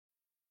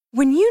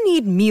When you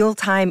need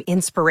mealtime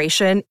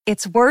inspiration,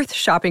 it's worth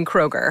shopping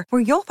Kroger,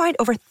 where you'll find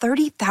over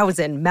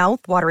 30,000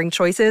 mouth-watering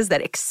choices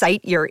that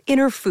excite your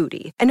inner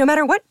foodie. And no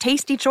matter what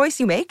tasty choice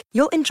you make,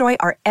 you'll enjoy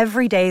our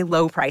everyday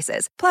low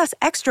prices, plus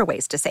extra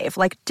ways to save,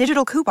 like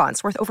digital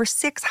coupons worth over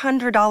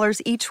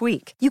 $600 each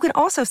week. You can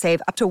also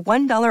save up to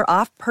 $1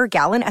 off per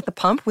gallon at the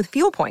pump with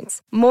fuel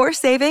points. More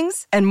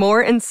savings and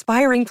more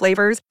inspiring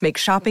flavors make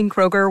shopping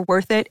Kroger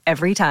worth it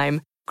every time.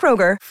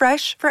 Kroger,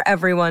 fresh for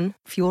everyone.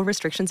 Fuel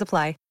restrictions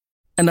apply.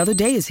 Another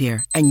day is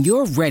here, and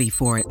you're ready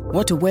for it.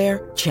 What to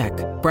wear? Check.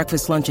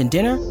 Breakfast, lunch, and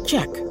dinner?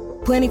 Check.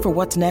 Planning for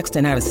what's next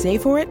and how to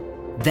save for it?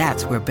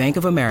 That's where Bank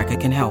of America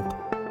can help.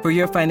 For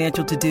your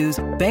financial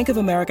to-dos, Bank of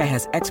America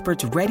has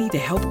experts ready to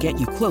help get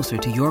you closer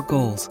to your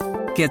goals.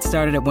 Get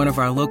started at one of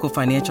our local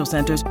financial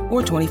centers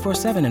or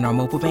 24/7 in our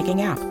mobile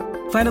banking app.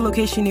 Find a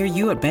location near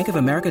you at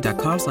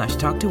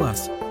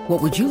bankofamerica.com/talktous.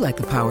 What would you like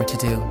the power to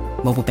do?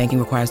 Mobile banking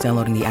requires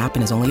downloading the app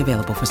and is only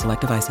available for select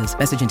devices.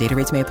 Message and data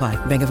rates may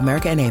apply. Bank of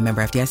America N.A.,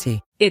 member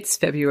FDIC. It's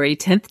February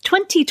 10th,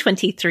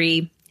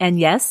 2023. And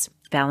yes,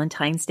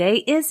 Valentine's Day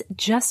is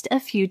just a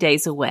few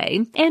days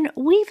away. And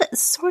we've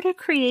sort of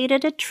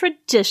created a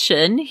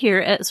tradition here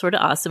at Sorta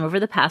Awesome over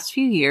the past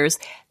few years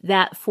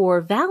that for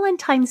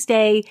Valentine's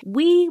Day,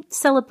 we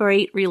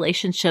celebrate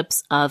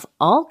relationships of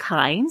all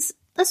kinds,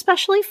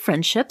 especially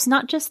friendships,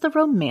 not just the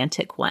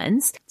romantic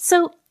ones.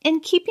 So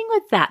in keeping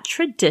with that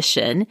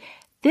tradition,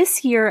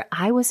 this year,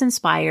 I was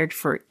inspired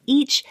for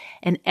each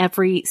and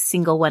every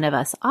single one of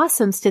us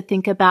awesomes to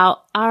think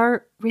about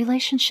our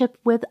relationship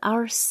with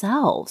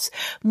ourselves.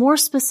 More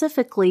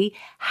specifically,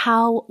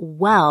 how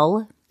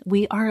well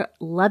we are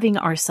loving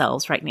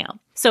ourselves right now.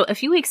 So a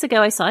few weeks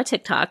ago, I saw a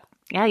TikTok.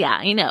 Yeah,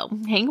 I know.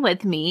 Hang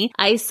with me.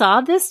 I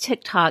saw this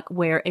TikTok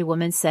where a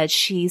woman said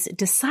she's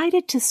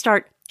decided to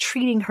start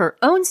treating her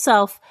own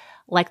self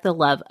like the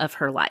love of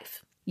her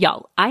life.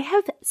 Y'all, I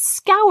have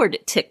scoured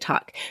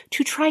TikTok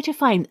to try to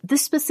find the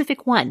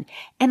specific one,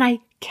 and I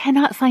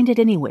cannot find it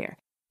anywhere.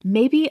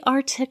 Maybe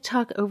our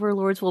TikTok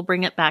overlords will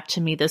bring it back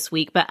to me this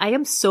week, but I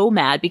am so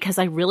mad because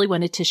I really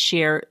wanted to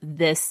share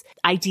this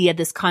idea,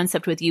 this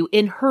concept with you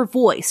in her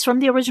voice from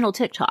the original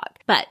TikTok.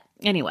 But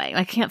anyway,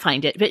 I can't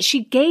find it. But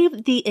she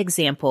gave the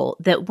example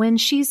that when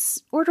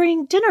she's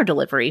ordering dinner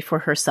delivery for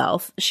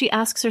herself, she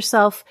asks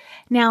herself,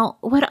 now,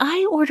 would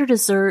I order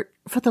dessert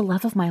for the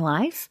love of my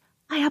life?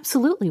 I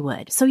absolutely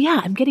would. So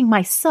yeah, I'm getting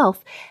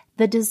myself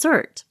the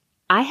dessert.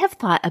 I have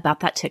thought about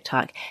that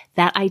TikTok,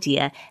 that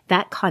idea,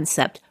 that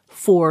concept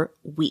for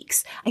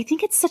weeks. I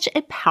think it's such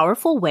a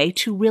powerful way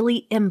to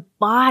really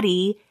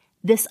embody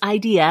this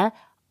idea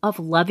of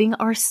loving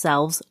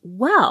ourselves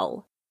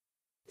well.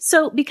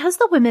 So because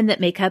the women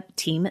that make up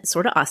Team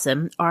Sorta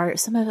Awesome are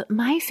some of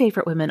my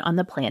favorite women on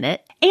the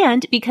planet,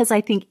 and because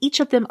I think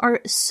each of them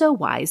are so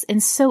wise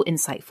and so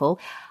insightful,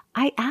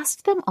 I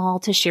asked them all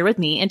to share with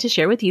me and to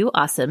share with you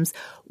awesomes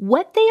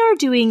what they are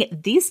doing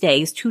these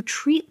days to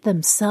treat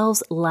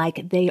themselves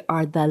like they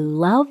are the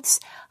loves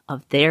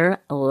of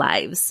their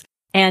lives.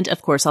 And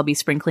of course, I'll be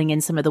sprinkling in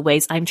some of the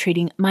ways I'm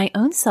treating my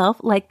own self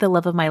like the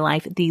love of my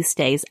life these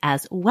days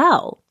as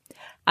well.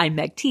 I'm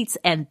Meg Tietz,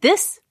 and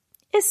this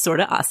is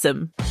Sorta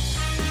Awesome.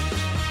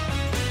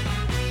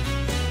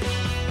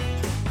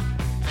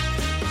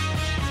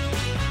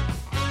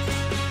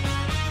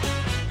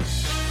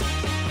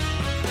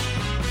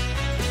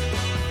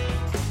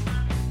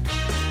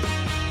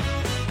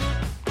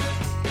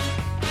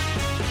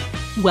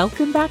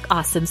 Welcome back,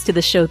 awesomes, to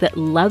the show that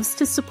loves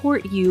to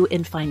support you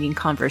in finding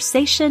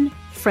conversation,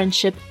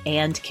 friendship,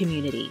 and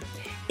community.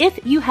 If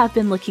you have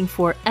been looking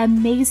for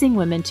amazing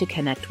women to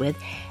connect with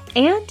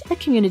and a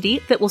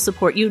community that will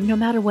support you no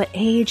matter what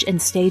age and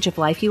stage of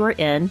life you are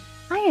in,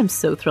 I am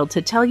so thrilled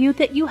to tell you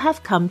that you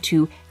have come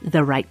to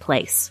the right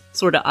place.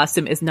 Sorta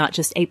Awesome is not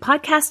just a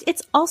podcast,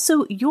 it's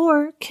also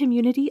your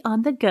community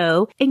on the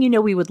go. And you know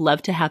we would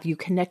love to have you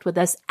connect with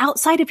us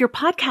outside of your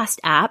podcast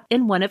app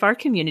in one of our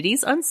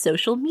communities on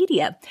social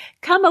media.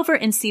 Come over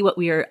and see what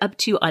we are up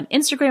to on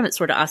Instagram at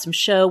Sorta Awesome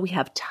Show. We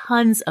have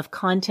tons of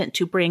content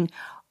to bring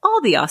all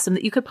the awesome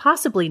that you could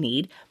possibly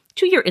need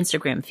to your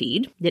Instagram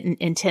feed.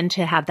 Didn't intend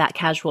to have that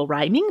casual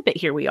rhyming, but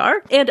here we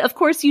are. And of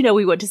course, you know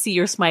we want to see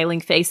your smiling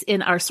face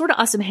in our Sorta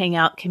Awesome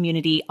Hangout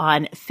community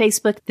on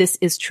Facebook. This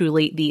is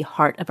truly the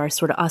heart of our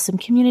Sorta Awesome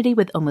community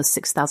with almost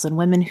 6,000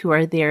 women who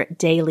are there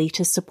daily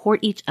to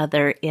support each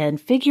other in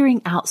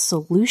figuring out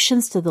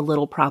solutions to the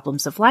little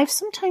problems of life,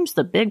 sometimes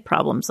the big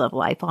problems of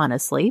life,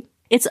 honestly.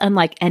 It's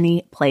unlike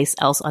any place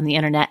else on the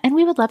internet, and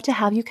we would love to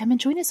have you come and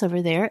join us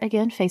over there.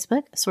 Again,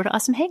 Facebook, Sorta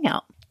Awesome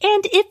Hangout.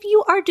 And if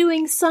you are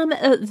doing some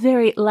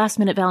very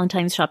last-minute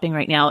Valentine's shopping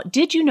right now,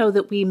 did you know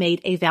that we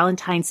made a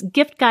Valentine's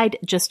gift guide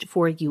just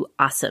for you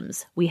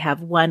awesomes? We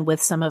have one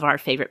with some of our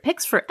favorite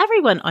picks for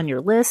everyone on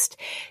your list,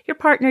 your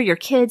partner, your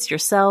kids,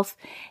 yourself.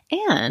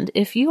 And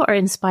if you are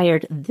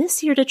inspired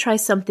this year to try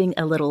something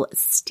a little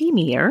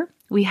steamier,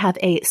 we have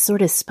a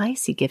Sorta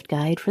Spicy gift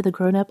guide for the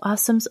grown-up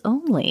awesomes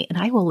only, and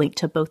I will link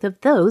to both of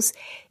those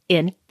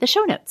in the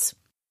show notes.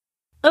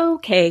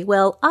 Okay,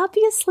 well,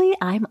 obviously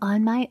I'm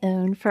on my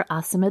own for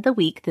Awesome of the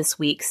Week this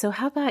week. So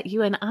how about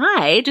you and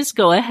I just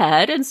go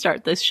ahead and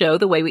start this show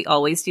the way we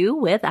always do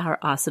with our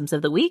Awesomes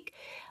of the Week.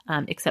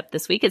 Except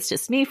this week, it's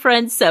just me,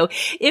 friends. So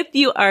if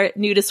you are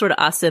new to Sort of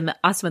Awesome,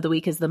 Awesome of the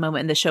Week is the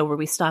moment in the show where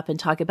we stop and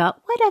talk about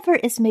whatever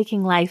is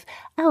making life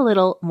a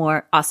little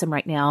more awesome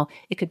right now.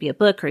 It could be a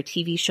book or a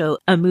TV show,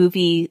 a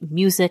movie,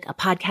 music, a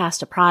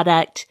podcast, a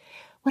product,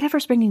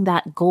 whatever's bringing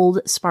that gold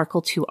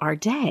sparkle to our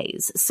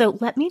days. So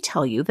let me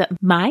tell you that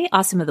my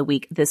Awesome of the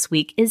Week this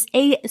week is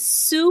a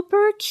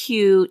super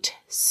cute,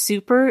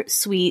 super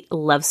sweet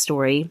love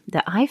story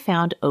that I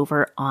found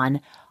over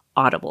on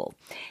Audible.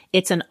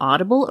 It's an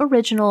Audible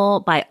original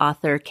by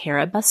author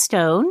Cara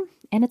Bastone,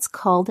 and it's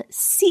called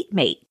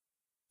Seatmate.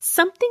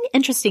 Something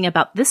interesting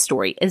about this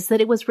story is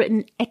that it was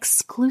written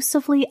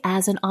exclusively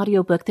as an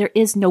audiobook. There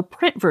is no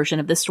print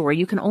version of the story.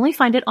 You can only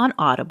find it on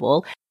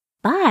Audible.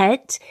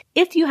 But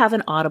if you have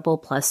an Audible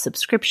Plus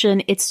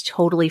subscription, it's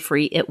totally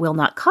free. It will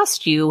not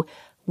cost you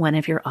one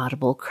of your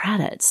Audible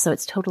credits. So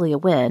it's totally a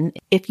win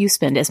if you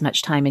spend as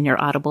much time in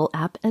your Audible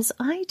app as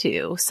I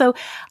do. So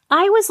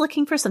I was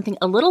looking for something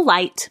a little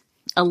light,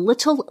 a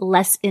little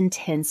less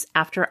intense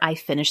after I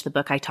finished the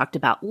book I talked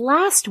about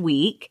last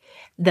week,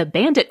 The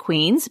Bandit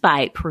Queens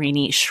by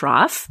Parini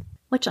Shroff,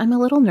 which I'm a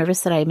little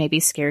nervous that I maybe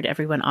scared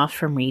everyone off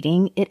from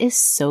reading. It is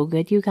so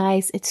good, you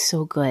guys. It's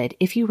so good.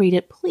 If you read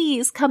it,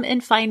 please come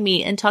and find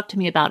me and talk to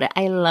me about it.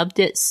 I loved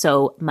it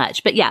so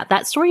much. But yeah,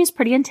 that story is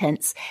pretty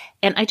intense.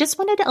 And I just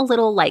wanted a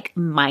little like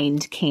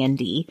mind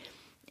candy.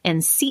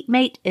 And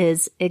Seatmate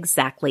is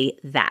exactly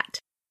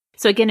that.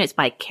 So again, it's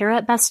by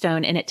Cara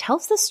Bastone, and it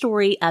tells the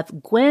story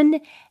of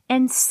Gwen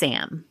and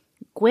Sam.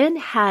 Gwen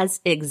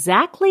has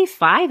exactly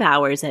 5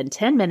 hours and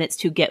 10 minutes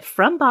to get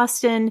from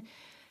Boston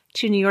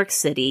to New York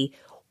City,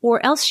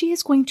 or else she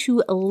is going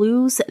to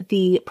lose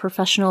the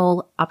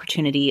professional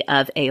opportunity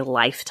of a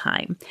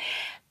lifetime.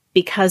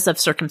 Because of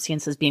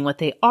circumstances being what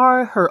they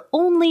are, her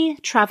only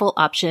travel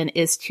option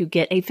is to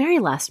get a very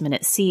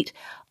last-minute seat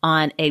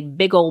on a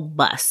big old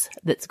bus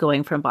that's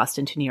going from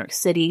Boston to New York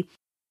City.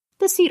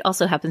 The seat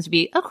also happens to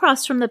be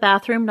across from the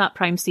bathroom, not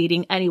prime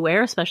seating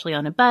anywhere, especially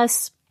on a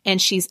bus.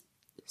 And she's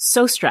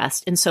so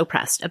stressed and so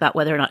pressed about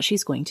whether or not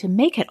she's going to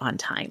make it on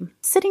time.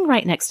 Sitting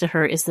right next to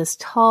her is this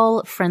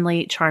tall,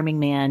 friendly, charming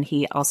man.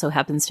 He also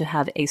happens to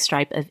have a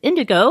stripe of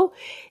indigo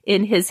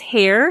in his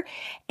hair.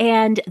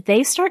 And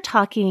they start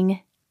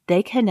talking,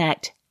 they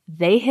connect,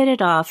 they hit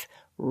it off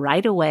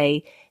right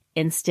away.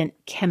 Instant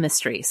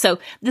chemistry. So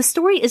the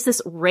story is this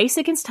race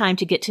against time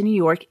to get to New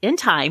York in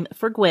time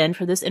for Gwen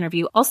for this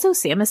interview. Also,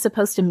 Sam is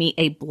supposed to meet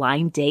a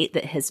blind date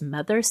that his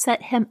mother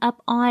set him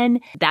up on.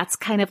 That's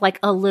kind of like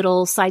a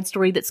little side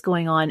story that's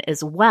going on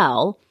as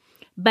well.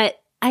 But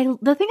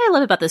the thing I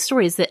love about this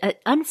story is that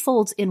it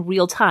unfolds in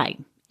real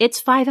time. It's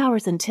 5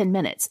 hours and 10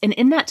 minutes. And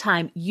in that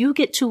time, you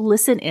get to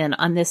listen in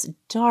on this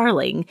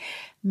darling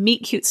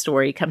meet cute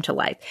story come to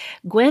life.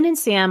 Gwen and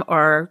Sam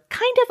are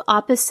kind of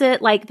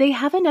opposite. Like they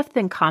have enough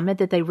in common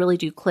that they really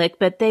do click,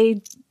 but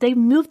they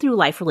move through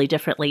life really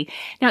differently.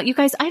 Now, you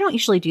guys, I don't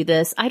usually do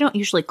this. I don't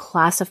usually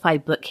classify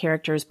book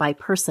characters by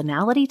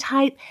personality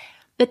type,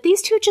 but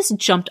these two just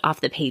jumped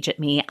off the page at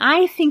me.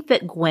 I think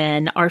that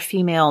Gwen, our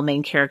female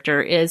main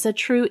character, is a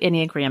true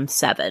Enneagram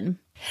 7.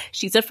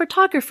 She's a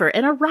photographer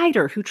and a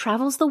writer who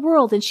travels the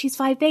world, and she's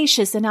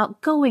vivacious and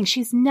outgoing.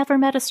 She's never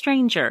met a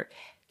stranger.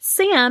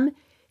 Sam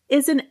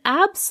is an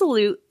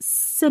absolute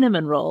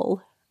cinnamon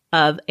roll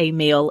of a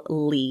male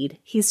lead.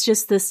 He's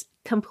just this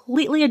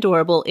completely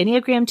adorable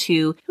Enneagram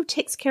 2 who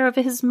takes care of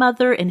his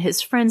mother and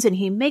his friends, and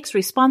he makes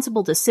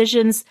responsible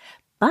decisions,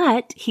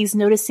 but he's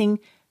noticing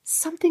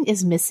something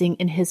is missing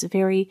in his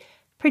very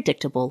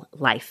predictable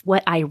life.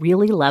 What I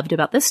really loved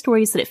about this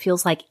story is that it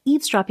feels like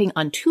eavesdropping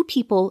on two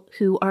people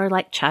who are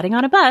like chatting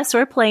on a bus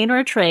or a plane or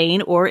a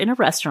train or in a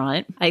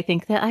restaurant. I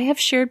think that I have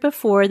shared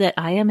before that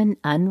I am an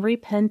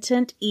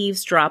unrepentant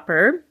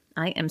eavesdropper.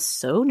 I am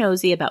so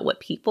nosy about what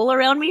people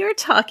around me are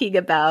talking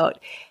about.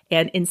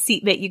 And in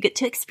Seatmate, you get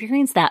to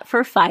experience that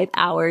for 5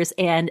 hours,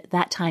 and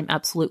that time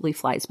absolutely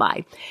flies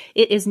by.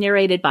 It is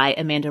narrated by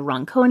Amanda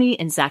Ronconi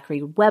and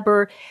Zachary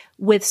Weber,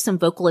 with some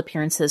vocal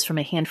appearances from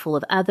a handful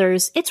of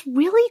others. It's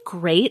really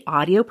great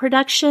audio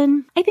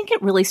production. I think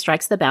it really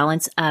strikes the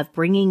balance of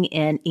bringing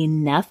in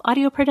enough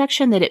audio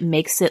production that it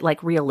makes it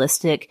like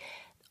realistic,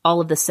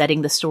 all of the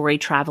setting, the story,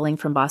 traveling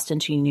from Boston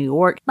to New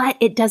York, but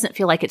it doesn't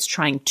feel like it's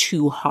trying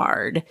too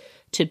hard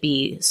to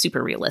be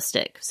super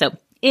realistic. So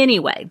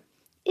anyway,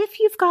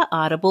 if you've got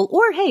Audible,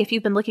 or hey, if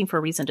you've been looking for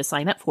a reason to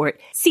sign up for it,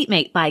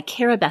 Seatmate by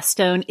Cara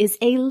Bastone is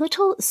a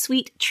little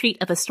sweet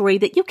treat of a story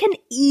that you can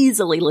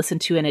easily listen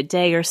to in a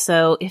day or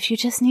so if you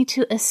just need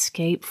to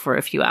escape for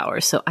a few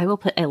hours. So I will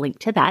put a link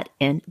to that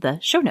in the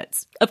show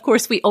notes. Of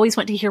course, we always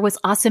want to hear what's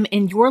awesome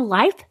in your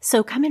life,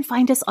 so come and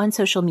find us on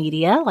social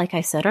media. Like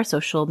I said, our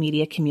social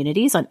media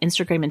communities on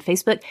Instagram and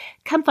Facebook.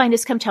 Come find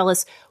us, come tell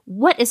us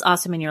what is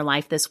awesome in your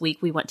life this week.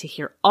 We want to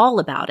hear all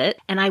about it,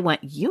 and I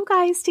want you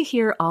guys to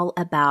hear all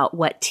about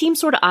what Team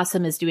Sorta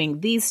Awesome is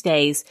doing these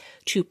days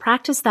to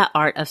practice that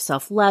art of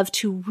self-love,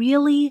 to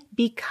really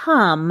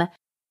become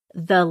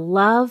the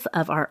love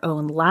of our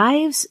own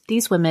lives.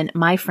 These women,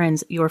 my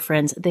friends, your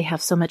friends, they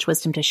have so much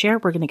wisdom to share.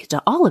 We're going to get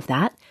to all of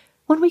that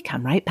when we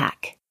come right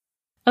back.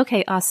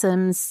 Okay,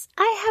 awesomes.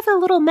 I have a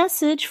little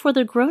message for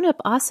the grown-up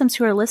awesomes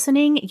who are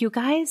listening. You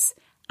guys,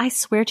 I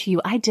swear to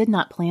you, I did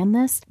not plan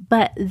this,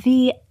 but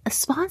the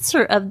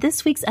sponsor of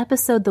this week's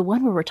episode, the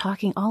one where we're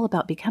talking all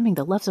about becoming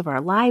the loves of our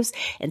lives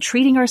and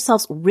treating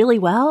ourselves really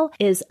well,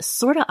 is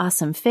Sorta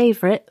Awesome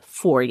favorite,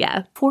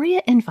 Foria. Foria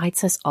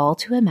invites us all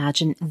to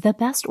imagine the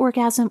best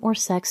orgasm or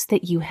sex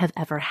that you have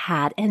ever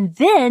had, and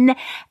then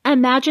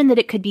imagine that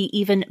it could be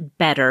even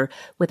better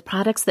with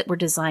products that were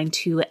designed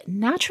to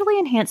naturally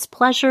enhance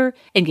pleasure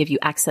and give you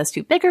access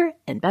to bigger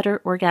and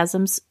better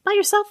orgasms by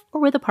yourself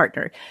or with a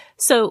partner.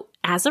 So,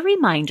 as a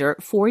reminder,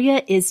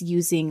 Foria is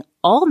using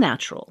all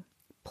natural,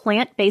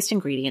 plant-based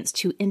ingredients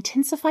to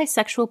intensify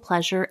sexual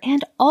pleasure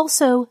and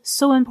also,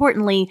 so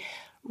importantly,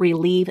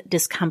 relieve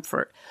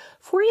discomfort.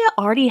 Foria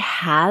already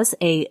has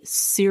a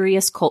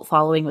serious cult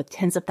following with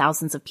tens of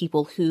thousands of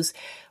people whose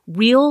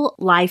real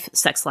life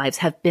sex lives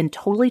have been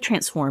totally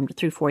transformed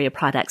through Foria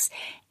products.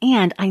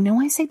 And I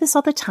know I say this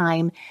all the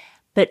time,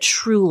 but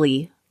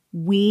truly,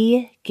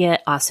 we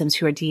get awesomes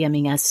who are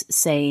DMing us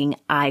saying,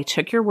 I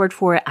took your word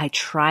for it. I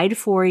tried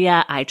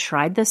Foria. I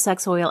tried the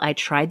sex oil. I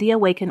tried the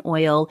Awaken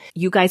oil.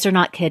 You guys are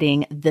not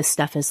kidding. This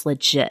stuff is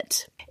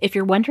legit. If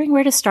you're wondering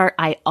where to start,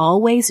 I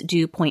always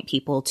do point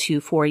people to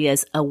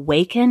Foria's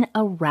Awaken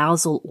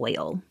Arousal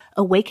Oil.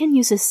 Awaken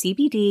uses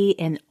CBD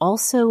and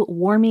also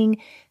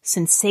warming,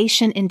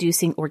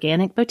 sensation-inducing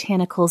organic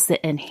botanicals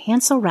that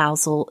enhance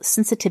arousal,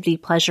 sensitivity,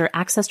 pleasure,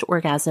 access to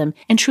orgasm,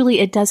 and truly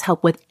it does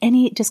help with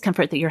any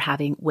discomfort that you're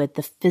having with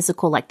the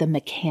physical, like the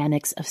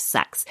mechanics of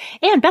sex.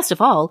 And best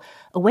of all,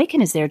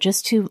 Awaken is there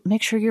just to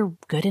make sure you're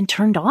good and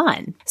turned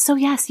on. So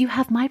yes, you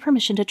have my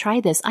permission to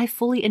try this. I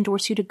fully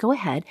endorse you to go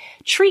ahead,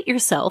 treat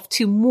yourself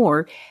to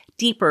more,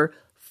 deeper,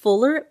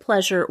 fuller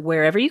pleasure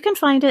wherever you can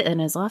find it and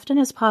as often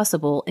as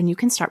possible. And you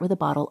can start with a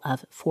bottle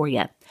of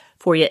Foria.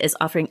 Foria is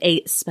offering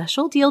a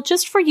special deal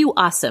just for you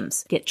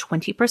awesomes. Get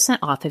 20%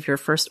 off of your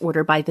first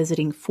order by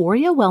visiting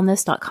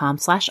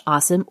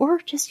foriawellness.com/awesome or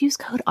just use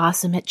code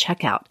awesome at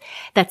checkout.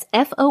 That's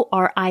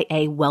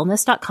FORIA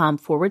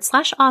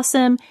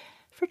wellness.com/awesome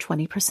for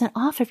 20%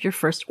 off of your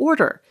first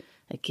order.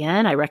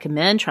 Again, I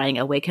recommend trying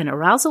Awaken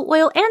Arousal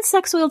Oil and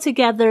Sex Oil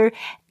together.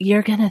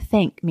 You're going to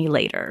thank me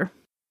later.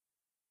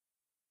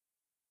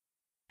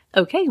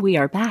 Okay, we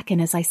are back.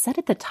 And as I said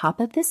at the top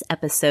of this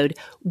episode,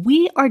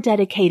 we are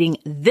dedicating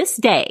this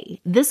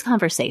day, this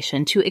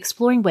conversation, to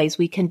exploring ways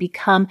we can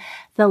become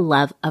the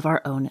love of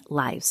our own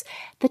lives.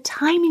 The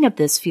timing of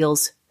this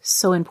feels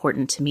so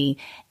important to me.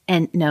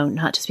 And no,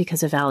 not just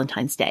because of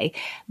Valentine's Day,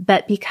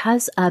 but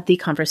because of the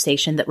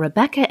conversation that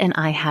Rebecca and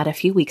I had a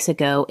few weeks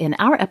ago in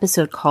our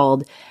episode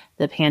called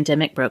The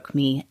Pandemic Broke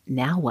Me,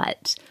 Now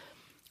What?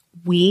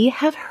 We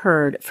have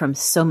heard from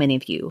so many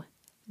of you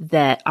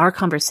that our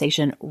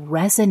conversation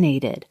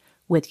resonated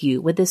with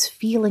you, with this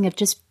feeling of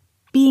just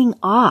being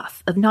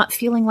off, of not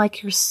feeling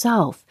like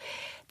yourself,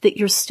 that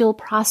you're still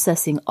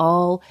processing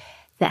all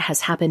that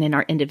has happened in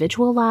our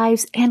individual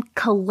lives and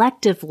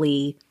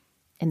collectively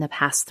in the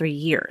past 3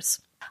 years.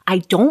 I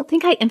don't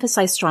think I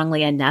emphasized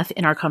strongly enough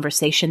in our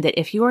conversation that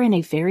if you are in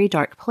a very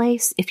dark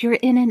place, if you're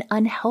in an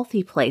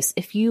unhealthy place,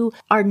 if you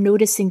are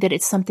noticing that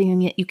it's something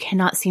that you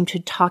cannot seem to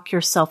talk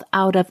yourself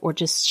out of or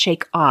just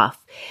shake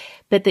off,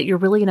 but that you're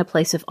really in a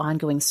place of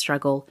ongoing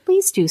struggle,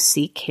 please do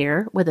seek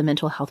care with a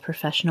mental health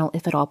professional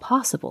if at all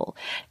possible.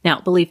 Now,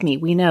 believe me,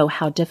 we know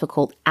how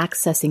difficult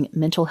accessing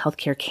mental health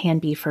care can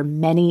be for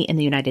many in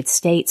the United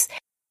States.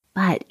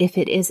 But if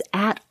it is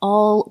at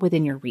all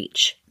within your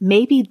reach,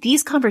 maybe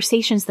these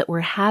conversations that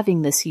we're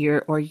having this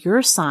year are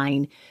your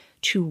sign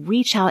to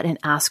reach out and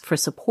ask for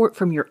support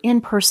from your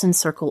in-person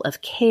circle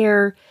of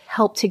care,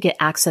 help to get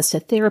access to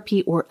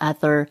therapy or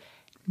other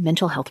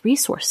mental health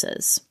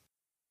resources.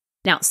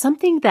 Now,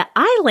 something that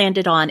I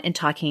landed on in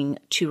talking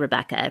to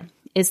Rebecca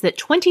is that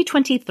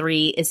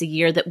 2023 is a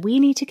year that we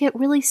need to get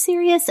really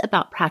serious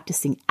about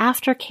practicing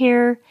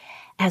aftercare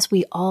as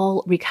we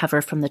all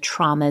recover from the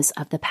traumas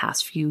of the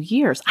past few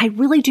years. I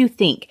really do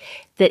think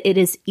that it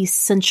is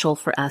essential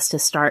for us to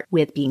start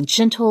with being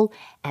gentle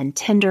and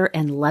tender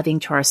and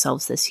loving to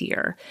ourselves this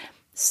year.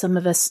 Some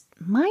of us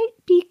might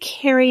be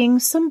carrying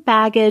some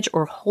baggage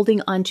or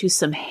holding on to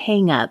some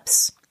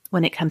hang-ups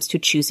when it comes to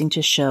choosing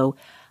to show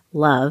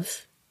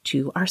love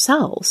to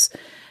ourselves.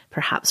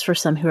 Perhaps for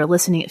some who are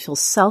listening, it feels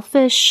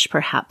selfish.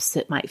 Perhaps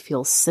it might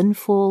feel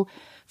sinful.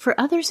 For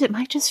others, it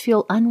might just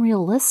feel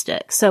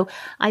unrealistic. So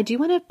I do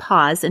want to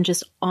pause and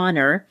just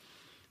honor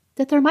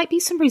that there might be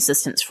some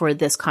resistance for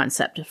this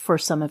concept for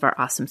some of our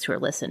awesomes who are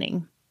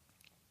listening.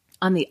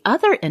 On the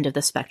other end of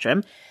the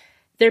spectrum,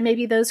 there may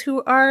be those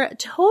who are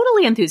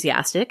totally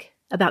enthusiastic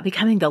about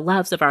becoming the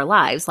loves of our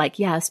lives. Like,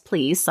 yes,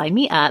 please sign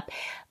me up.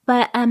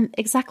 But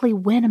exactly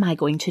when am I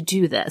going to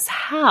do this?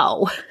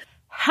 How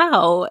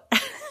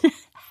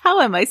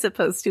am I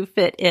supposed to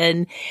fit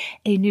in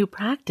a new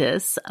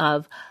practice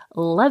of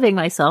loving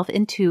myself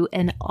into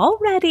an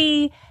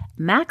already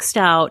maxed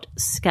out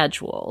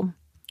schedule?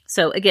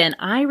 So again,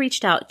 I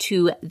reached out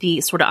to the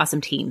Sorta Awesome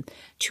team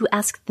to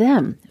ask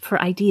them for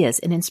ideas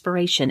and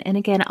inspiration. And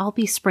again, I'll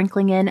be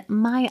sprinkling in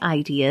my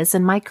ideas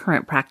and my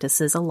current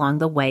practices along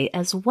the way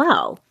as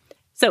well.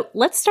 So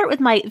let's start with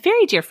my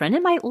very dear friend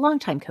and my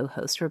longtime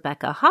co-host,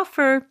 Rebecca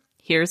Hoffer.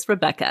 Here's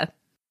Rebecca.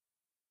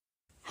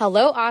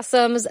 Hello,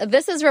 Awesomes.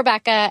 This is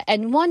Rebecca,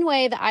 and one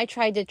way that I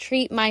try to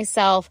treat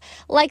myself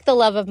like the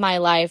love of my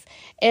life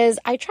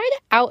is I try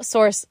to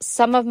outsource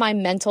some of my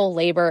mental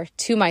labor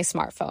to my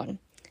smartphone.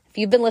 If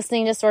you've been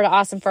listening to Sorta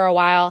Awesome for a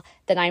while,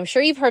 then I'm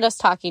sure you've heard us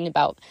talking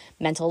about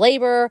mental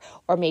labor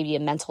or maybe a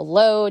mental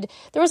load.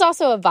 There was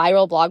also a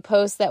viral blog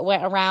post that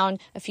went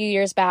around a few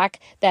years back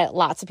that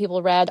lots of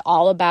people read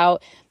all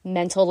about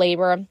mental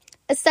labor.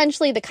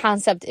 Essentially, the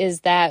concept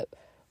is that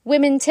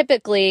women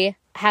typically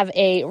have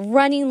a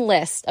running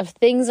list of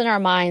things in our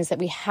minds that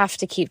we have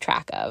to keep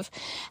track of,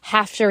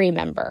 have to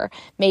remember.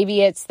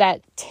 Maybe it's that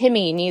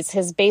Timmy needs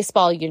his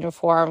baseball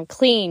uniform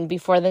cleaned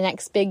before the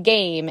next big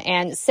game,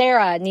 and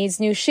Sarah needs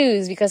new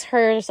shoes because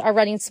hers are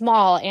running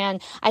small,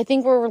 and I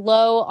think we're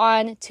low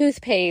on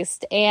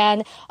toothpaste,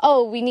 and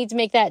we need to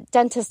make that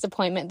dentist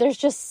appointment. There's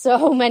just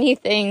so many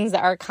things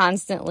that are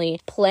constantly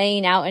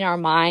playing out in our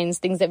minds,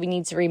 things that we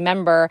need to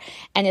remember,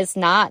 and it's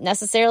not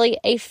necessarily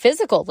a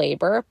physical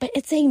labor, but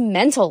it's a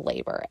mental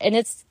labor. And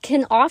it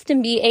can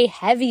often be a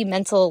heavy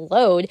mental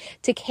load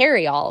to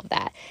carry all of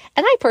that.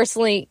 And I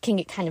personally can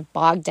get kind of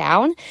bogged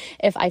down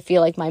if I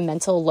feel like my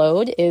mental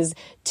load is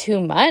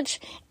too much.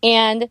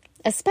 And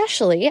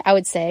especially, I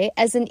would say,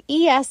 as an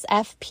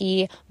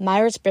ESFP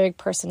Myers-Briggs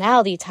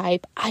personality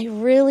type, I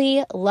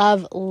really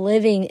love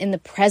living in the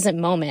present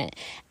moment.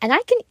 And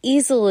I can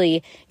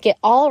easily get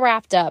all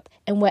wrapped up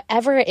in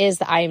whatever it is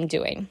that I am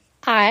doing.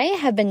 I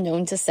have been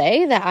known to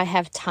say that I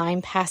have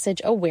time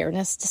passage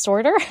awareness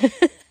disorder,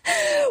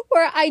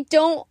 where I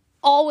don't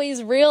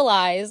always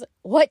realize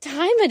what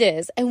time it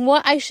is and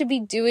what I should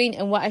be doing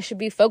and what I should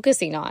be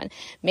focusing on.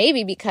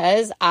 Maybe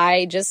because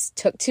I just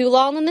took too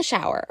long in the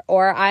shower,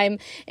 or I'm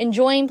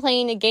enjoying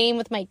playing a game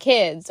with my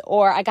kids,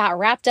 or I got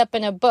wrapped up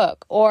in a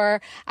book,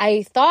 or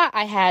I thought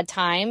I had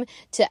time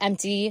to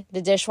empty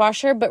the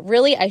dishwasher, but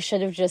really I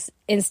should have just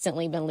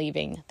instantly been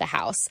leaving the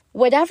house.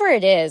 Whatever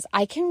it is,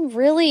 I can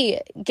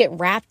really get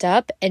wrapped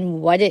up in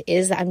what it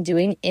is that I'm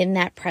doing in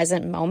that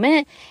present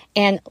moment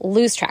and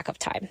lose track of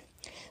time.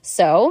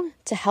 So,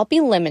 to help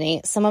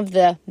eliminate some of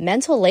the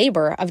mental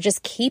labor of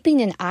just keeping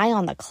an eye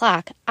on the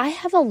clock, I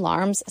have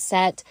alarms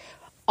set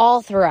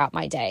all throughout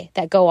my day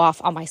that go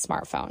off on my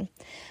smartphone.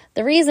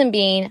 The reason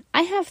being,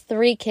 I have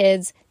 3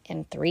 kids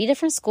in 3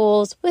 different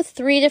schools with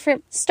 3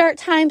 different start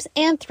times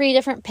and 3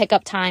 different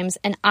pickup times,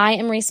 and I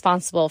am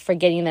responsible for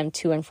getting them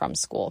to and from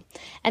school.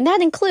 And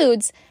that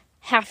includes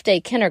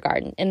half-day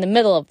kindergarten in the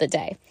middle of the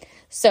day.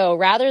 So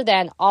rather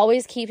than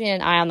always keeping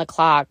an eye on the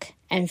clock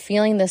and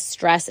feeling this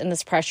stress and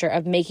this pressure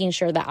of making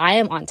sure that I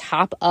am on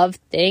top of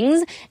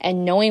things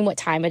and knowing what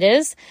time it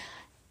is,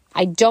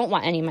 I don't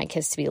want any of my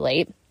kids to be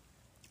late.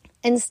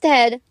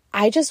 Instead,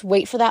 I just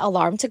wait for that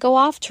alarm to go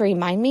off to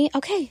remind me,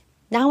 okay,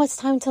 now it's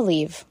time to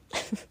leave.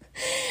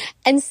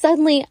 And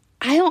suddenly,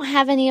 I don't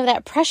have any of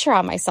that pressure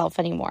on myself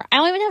anymore. I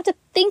don't even have to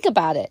think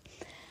about it.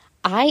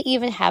 I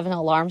even have an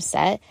alarm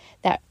set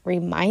that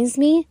reminds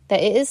me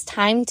that it is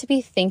time to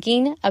be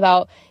thinking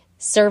about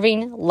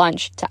serving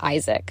lunch to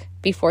Isaac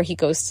before he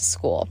goes to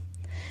school.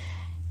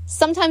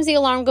 Sometimes the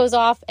alarm goes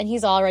off and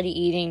he's already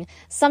eating.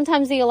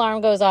 Sometimes the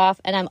alarm goes off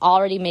and I'm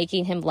already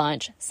making him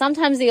lunch.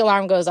 Sometimes the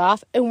alarm goes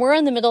off and we're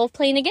in the middle of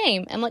playing a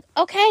game. I'm like,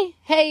 okay,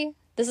 hey,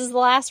 this is the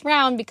last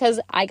round because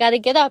I got to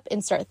get up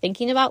and start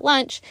thinking about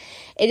lunch.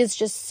 It is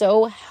just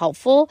so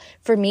helpful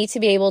for me to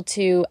be able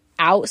to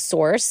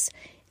outsource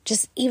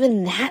just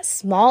even that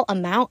small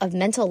amount of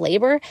mental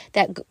labor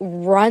that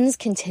runs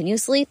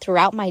continuously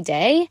throughout my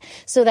day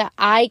so that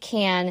I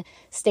can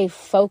stay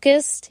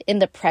focused in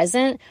the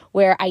present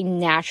where I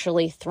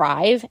naturally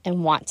thrive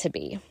and want to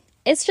be.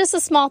 It's just a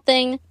small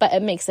thing, but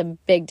it makes a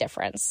big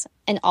difference.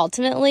 And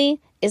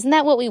ultimately, isn't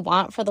that what we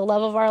want for the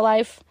love of our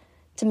life?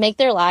 To make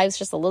their lives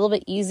just a little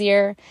bit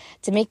easier,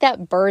 to make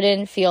that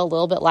burden feel a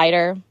little bit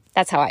lighter.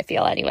 That's how I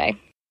feel anyway.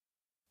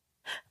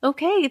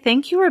 Okay,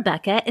 thank you,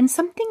 Rebecca. And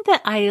something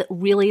that I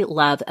really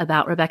love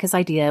about Rebecca's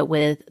idea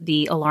with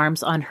the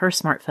alarms on her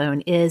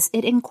smartphone is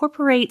it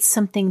incorporates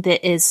something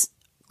that is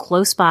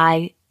close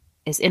by,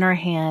 is in our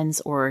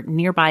hands or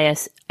nearby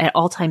us at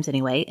all times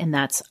anyway, and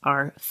that's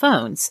our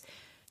phones.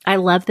 I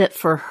love that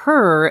for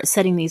her,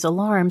 setting these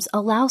alarms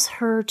allows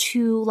her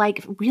to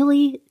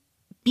really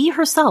be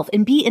herself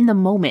and be in the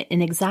moment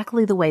in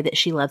exactly the way that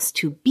she loves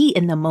to be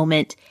in the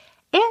moment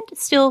and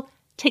still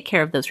take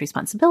care of those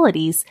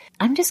responsibilities.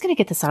 I'm just going to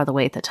get this out of the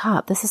way at the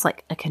top. This is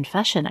like a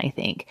confession, I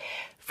think.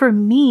 For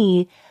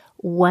me,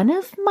 one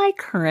of my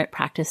current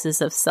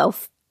practices of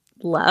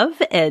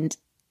self-love and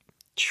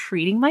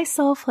treating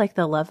myself like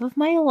the love of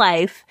my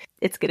life,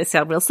 it's going to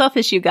sound real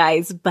selfish, you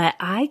guys, but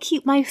I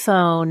keep my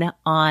phone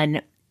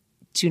on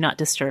do not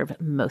disturb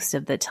most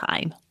of the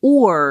time.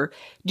 Or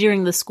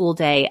during the school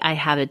day, I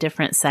have a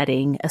different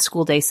setting, a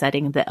school day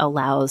setting that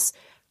allows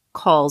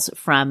calls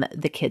from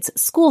the kids'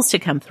 schools to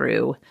come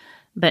through,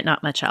 but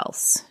not much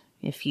else.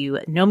 If you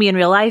know me in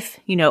real life,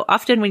 you know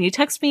often when you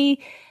text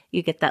me,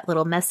 you get that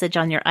little message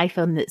on your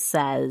iPhone that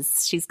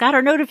says, she's got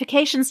her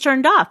notifications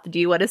turned off. Do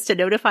you want us to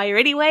notify her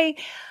anyway?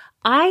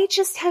 I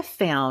just have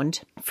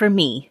found, for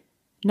me,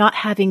 not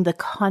having the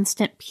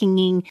constant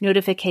pinging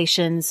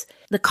notifications,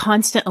 the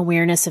constant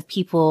awareness of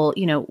people,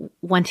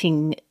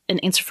 wanting an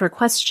answer for a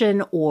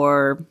question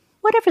or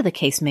whatever the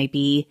case may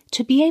be,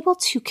 to be able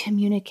to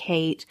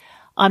communicate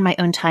on my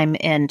own time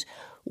and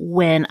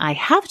when I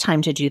have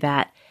time to do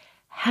that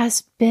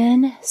has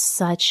been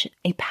such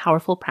a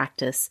powerful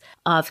practice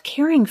of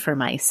caring for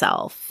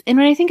myself. And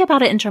when I think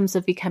about it in terms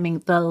of becoming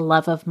the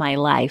love of my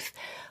life,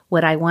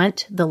 would I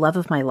want the love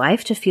of my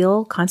life to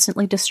feel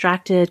constantly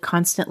distracted,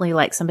 constantly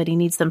like somebody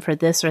needs them for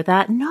this or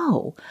that?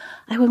 No,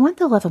 I would want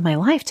the love of my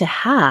life to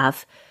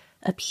have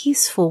a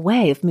peaceful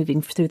way of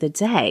moving through the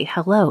day.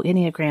 Hello,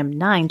 Enneagram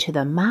 9 to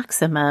the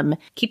maximum.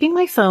 Keeping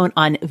my phone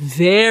on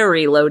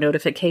very low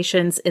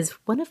notifications is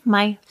one of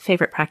my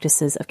favorite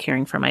practices of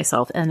caring for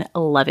myself and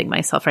loving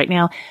myself right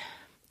now.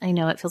 I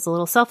know it feels a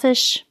little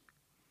selfish,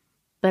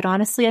 but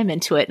honestly, I'm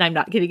into it and I'm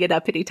not giving it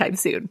up anytime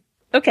soon.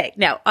 Okay,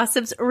 now,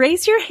 awesomes,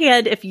 raise your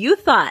hand if you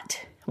thought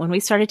when we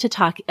started to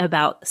talk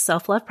about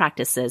self-love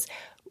practices,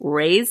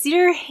 raise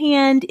your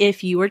hand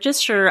if you were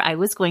just sure I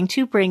was going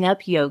to bring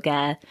up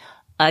yoga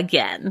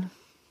again.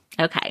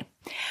 Okay.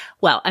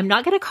 Well, I'm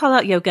not going to call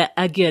out yoga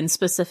again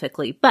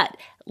specifically, but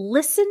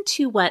listen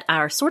to what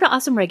our Sorta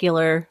Awesome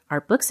regular,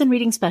 our books and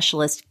reading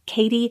specialist,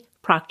 Katie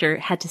Proctor,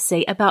 had to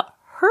say about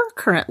her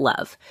current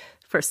love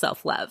for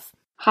self-love.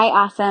 Hi,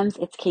 Awesomes.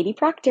 It's Katie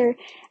Proctor.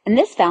 And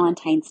this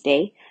Valentine's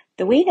Day,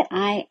 the way that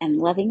I am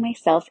loving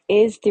myself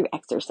is through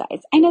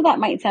exercise. I know that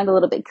might sound a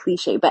little bit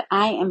cliche, but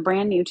I am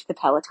brand new to the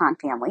Peloton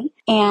family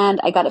and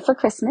I got it for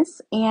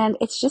Christmas. And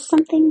it's just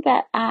something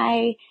that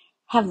I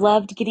have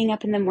loved getting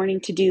up in the morning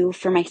to do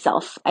for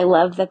myself. I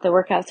love that the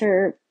workouts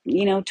are,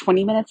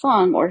 20 minutes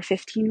long or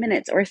 15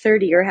 minutes or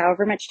 30 or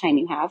however much time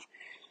you have.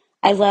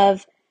 I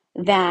love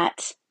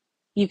that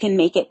you can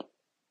make it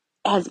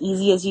as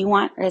easy as you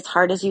want or as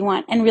hard as you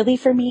want. And really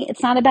for me,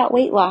 it's not about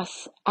weight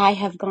loss. I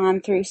have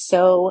gone through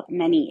so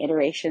many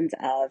iterations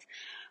of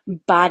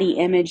body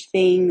image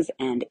things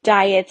and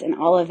diets and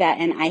all of that.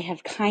 And I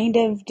have kind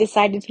of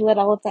decided to let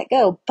all of that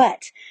go.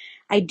 But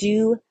I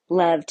do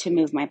love to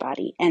move my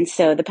body. And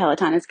so the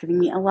Peloton is giving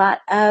me a lot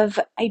of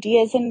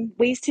ideas and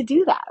ways to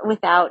do that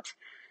without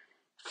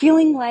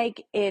feeling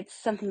like it's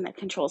something that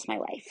controls my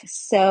life.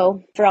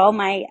 So for all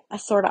my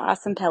Sorta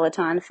Awesome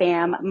Peloton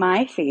fam,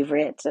 my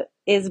favorite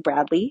is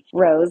Bradley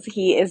Rose.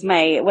 He is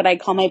what I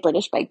call my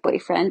British bike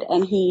boyfriend,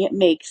 and he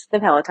makes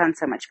the Peloton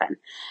so much fun.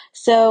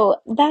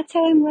 So that's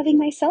how I'm loving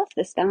myself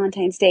this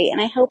Valentine's Day,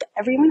 and I hope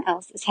everyone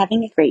else is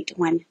having a great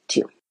one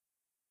too.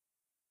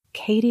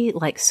 Katie,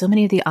 like so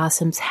many of the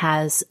awesomes,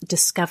 has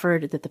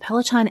discovered that the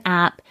Peloton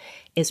app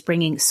is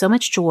bringing so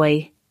much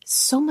joy,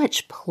 so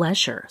much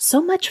pleasure,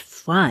 so much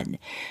fun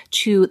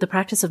to the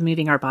practice of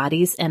moving our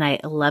bodies, and I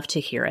love to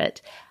hear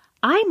it.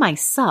 I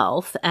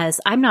myself, as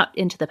I'm not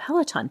into the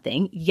Peloton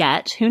thing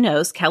yet, who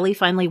knows, Kelly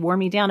finally wore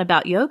me down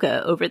about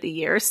yoga over the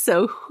years,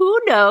 so who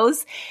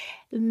knows,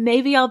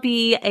 maybe I'll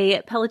be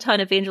a Peloton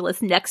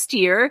evangelist next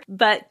year,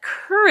 but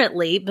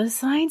currently,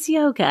 besides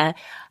yoga,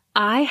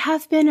 I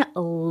have been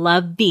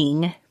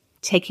loving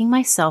taking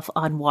myself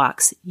on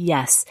walks,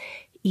 yes,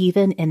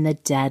 even in the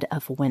dead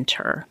of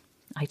winter.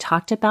 I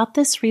talked about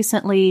this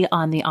recently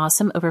on the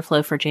Awesome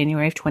Overflow for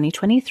January of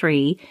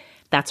 2023.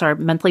 That's our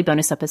monthly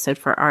bonus episode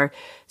for our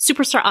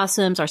Superstar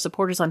Awesomes, our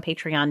supporters on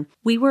Patreon.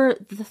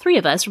 The three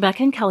of us,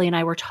 Rebecca and Kelly and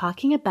I, were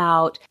talking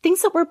about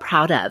things that we're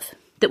proud of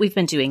that we've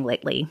been doing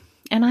lately.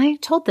 And I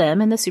told them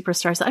and the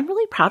Superstars that I'm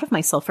really proud of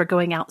myself for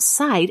going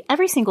outside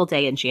every single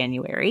day in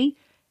January.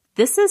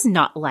 This is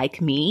not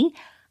like me.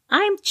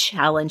 I'm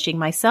challenging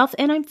myself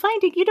and I'm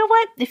finding, you know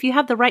what? If you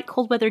have the right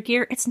cold weather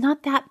gear, it's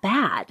not that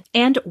bad.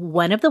 And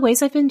one of the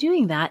ways I've been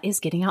doing that is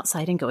getting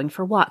outside and going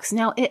for walks.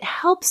 Now, it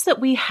helps that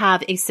we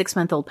have a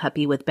 6-month-old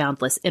puppy with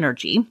boundless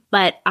energy,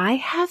 but I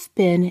have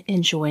been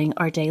enjoying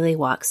our daily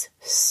walks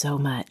so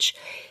much.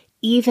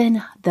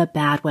 Even the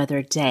bad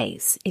weather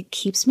days. It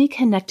keeps me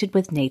connected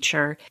with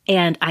nature,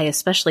 and I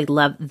especially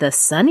love the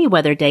sunny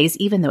weather days,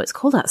 even though it's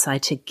cold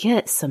outside. To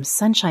get some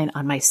sunshine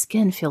on my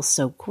skin feels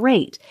so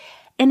great.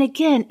 And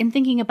again, in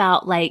thinking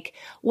about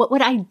what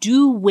would I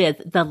do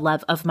with the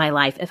love of my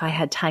life if I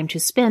had time to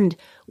spend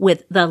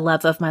with the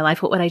love of my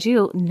life? What would I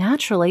do?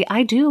 Naturally, I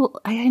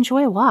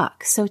enjoy a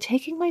walk. So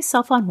taking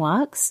myself on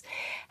walks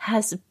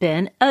has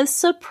been a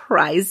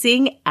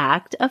surprising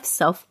act of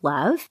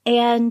self-love.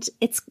 And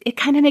it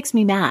kind of makes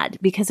me mad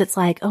because it's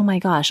like, oh my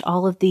gosh,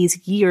 all of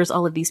these years,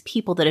 all of these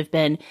people that have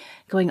been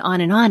going on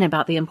and on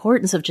about the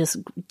importance of just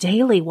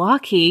daily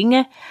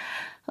walking.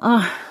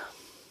 Oh,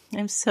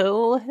 I'm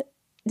so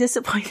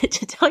disappointed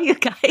to tell you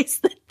guys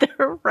that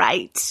they're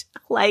right.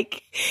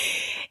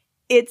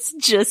 It's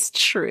just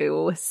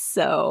true.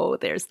 So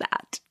there's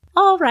that.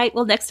 All right,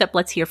 well, next up,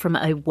 let's hear from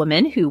a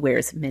woman who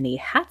wears many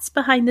hats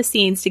behind the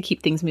scenes to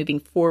keep things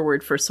moving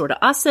forward for Sorta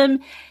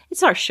Awesome.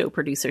 It's our show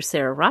producer,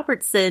 Sarah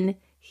Robertson.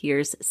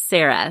 Here's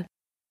Sarah.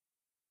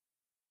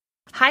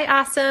 Hi,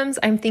 Awesomes.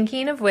 I'm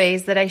thinking of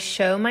ways that I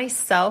show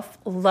myself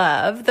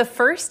love. The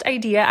first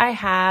idea I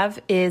have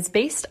is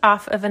based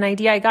off of an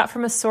idea I got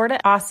from a Sorta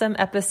Awesome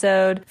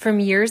episode from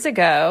years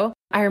ago.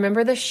 I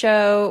remember the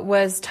show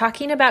was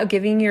talking about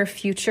giving your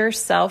future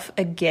self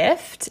a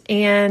gift.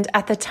 And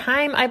at the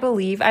time, I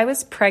believe I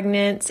was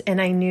pregnant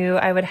and I knew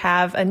I would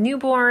have a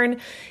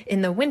newborn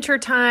in the winter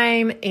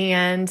time.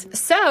 And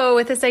so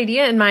with this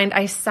idea in mind,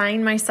 I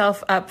signed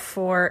myself up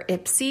for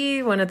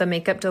Ipsy, one of the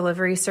makeup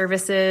delivery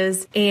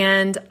services.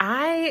 And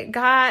I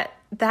got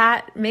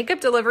that makeup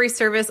delivery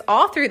service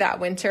all through that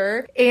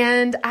winter.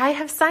 And I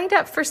have signed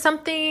up for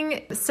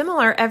something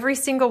similar every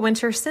single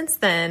winter since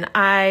then.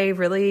 I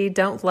really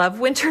don't love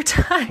winter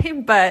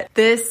time, but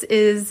this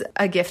is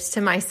a gift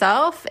to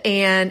myself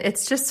and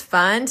it's just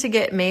fun to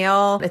get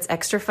mail. It's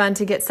extra fun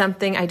to get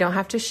something I don't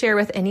have to share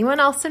with anyone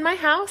else in my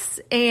house.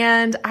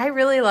 And I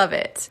really love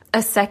it.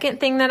 A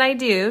second thing that I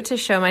do to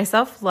show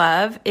myself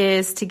love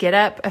is to get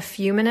up a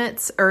few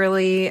minutes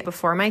early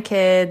before my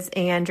kids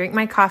and drink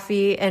my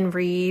coffee and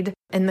read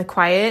in the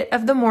quiet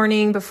of the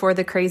morning before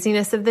the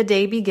craziness of the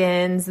day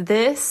begins.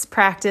 This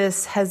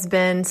practice has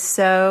been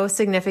so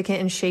significant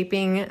in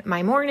shaping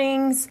my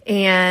mornings.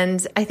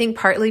 And I think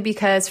partly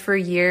because for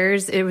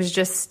years it was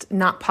just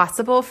not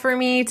possible for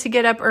me to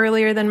get up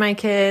earlier than my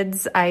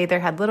kids. I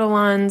either had little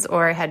ones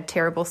or I had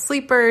terrible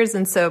sleepers.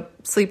 And so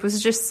sleep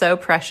was just so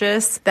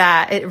precious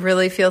that it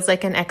really feels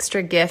like an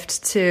extra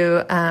gift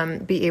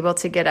to be able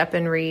to get up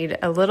and read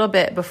a little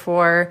bit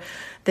before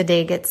the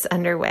day gets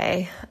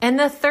underway. And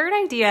the third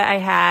idea I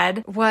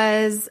had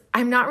was,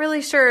 I'm not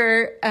really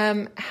sure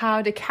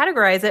how to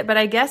categorize it, but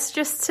I guess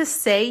just to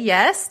say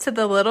yes to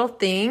the little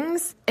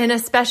things. And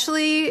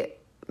especially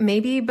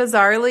maybe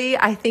bizarrely,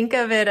 I think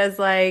of it as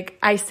like,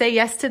 I say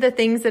yes to the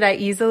things that I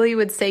easily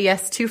would say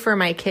yes to for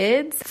my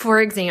kids.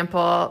 For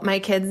example, my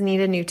kids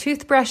needed new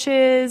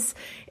toothbrushes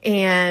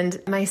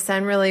and my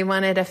son really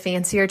wanted a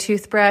fancier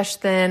toothbrush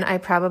than I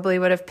probably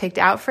would have picked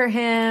out for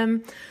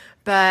him.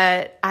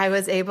 But I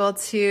was able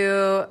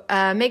to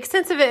make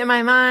sense of it in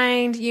my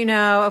mind. You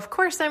know, of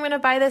course I'm going to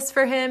buy this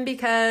for him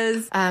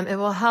because it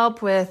will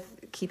help with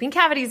keeping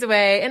cavities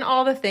away and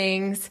all the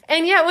things.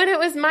 And yet when it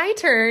was my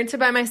turn to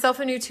buy myself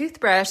a new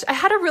toothbrush, I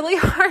had a really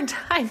hard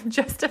time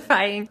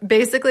justifying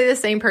basically the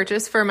same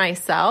purchase for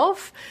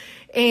myself.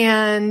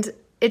 And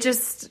it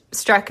just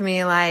struck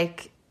me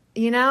like,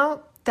 you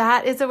know,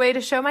 that is a way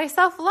to show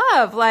myself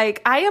love.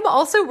 Like, I am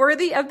also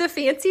worthy of the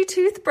fancy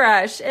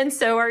toothbrush, and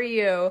so are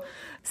you.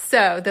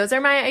 So those are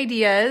my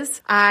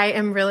ideas. I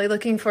am really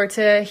looking forward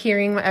to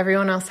hearing what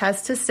everyone else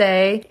has to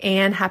say,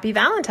 and happy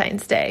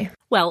Valentine's Day.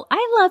 Well,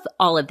 I love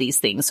all of these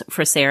things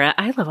for Sarah.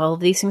 I love all of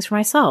these things for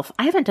myself.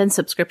 I haven't done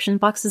subscription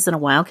boxes in a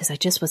while because I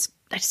just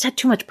had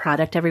too much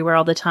product everywhere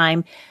all the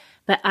time.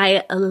 But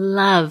I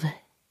love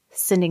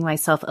sending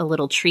myself a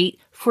little treat.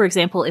 For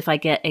example, if I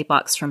get a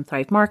box from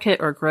Thrive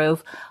Market or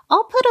Grove,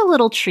 I'll put a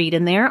little treat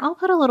in there. I'll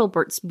put a little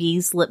Burt's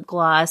Bees lip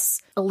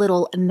gloss, a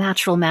little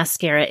natural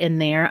mascara in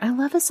there. I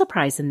love a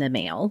surprise in the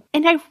mail.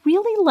 And I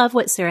really love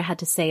what Sarah had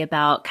to say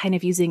about kind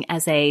of using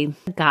as a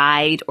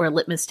guide or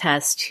litmus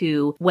test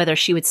to whether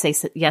she would say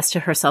yes to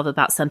herself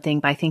about something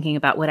by thinking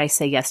about, would I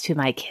say yes to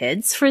my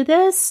kids for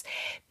this?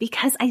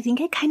 Because I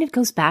think it kind of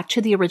goes back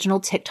to the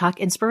original TikTok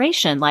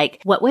inspiration.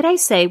 Like, what would I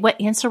say?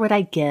 What answer would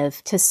I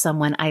give to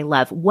someone I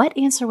love? What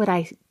answer would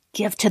I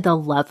give to the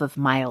love of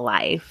my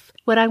life?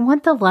 Would I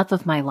want the love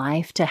of my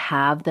life to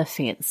have the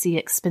fancy,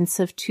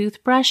 expensive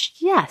toothbrush?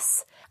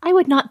 Yes. I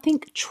would not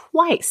think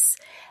twice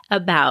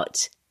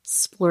about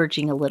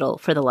splurging a little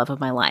for the love of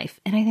my life.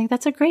 And I think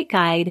that's a great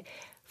guide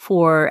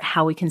for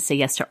how we can say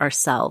yes to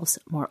ourselves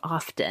more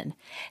often.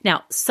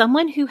 Now,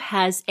 someone who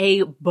has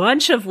a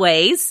bunch of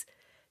ways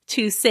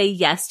to say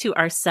yes to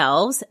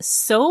ourselves,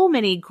 so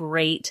many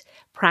great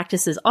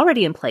practices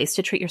already in place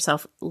to treat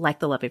yourself like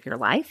the love of your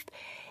life,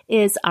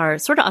 is our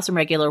Sorta Awesome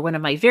regular, one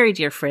of my very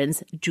dear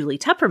friends, Julie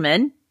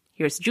Tupperman.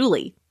 Here's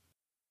Julie.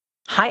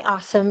 Hi,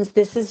 Awesomes.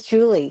 This is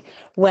Julie.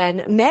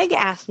 When Meg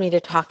asked me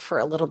to talk for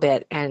a little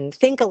bit and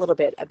think a little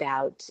bit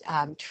about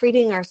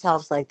treating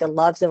ourselves like the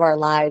loves of our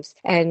lives,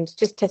 and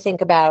just to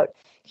think about,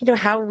 you know,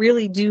 how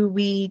really do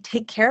we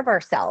take care of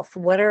ourselves?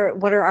 What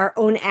are our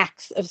own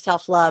acts of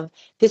self-love?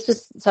 This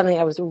was something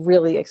I was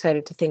really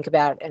excited to think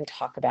about and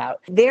talk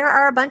about. There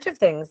are a bunch of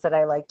things that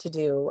I like to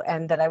do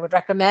and that I would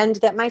recommend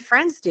that my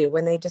friends do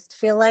when they just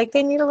feel like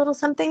they need a little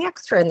something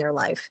extra in their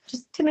life,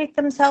 just to make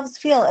themselves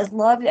feel as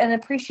loved and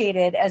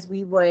appreciated as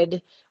we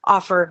would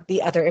offer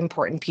the other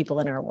important people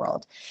in our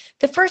world.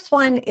 The first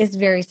one is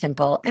very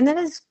simple, and that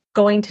is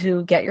going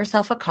to get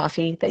yourself a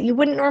coffee that you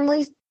wouldn't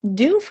normally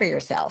do for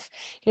yourself.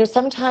 You know,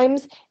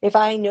 sometimes if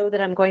I know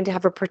that I'm going to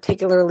have a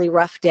particularly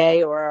rough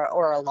day or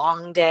a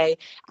long day,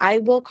 I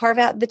will carve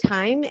out the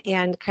time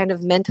and kind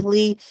of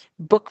mentally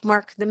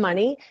bookmark the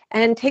money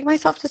and take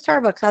myself to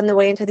Starbucks on the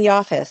way into the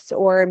office,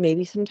 or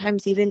maybe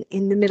sometimes even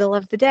in the middle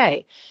of the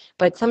day.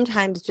 But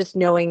sometimes just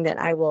knowing that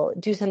I will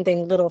do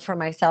something little for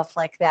myself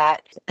like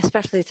that,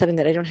 especially something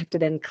that I don't have to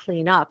then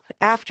clean up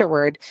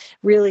afterward,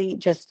 really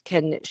just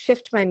can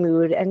shift my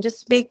mood and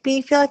just make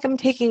me feel like I'm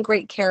taking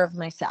great care of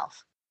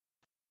myself.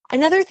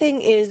 Another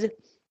thing is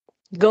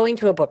going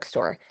to a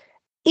bookstore.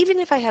 Even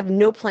if I have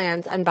no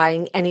plans on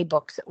buying any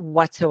books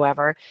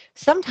whatsoever,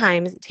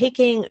 sometimes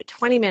taking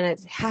 20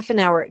 minutes, half an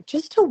hour,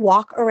 just to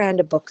walk around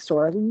a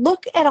bookstore,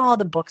 look at all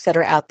the books that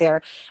are out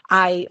there.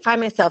 I find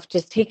myself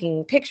just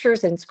taking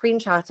pictures and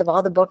screenshots of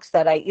all the books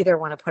that I either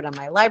want to put on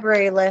my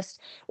library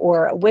list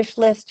or a wish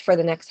list for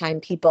the next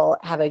time people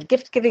have a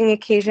gift-giving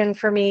occasion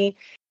for me.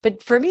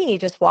 But for me,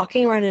 just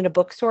walking around in a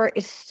bookstore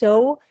is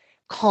so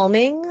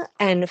calming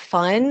and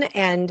fun.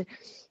 And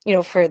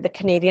for the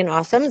Canadian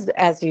Awesomes,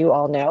 as you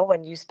all know,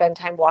 when you spend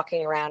time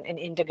walking around in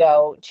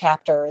Indigo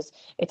chapters,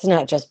 it's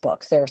not just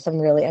books. There are some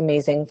really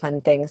amazing, fun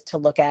things to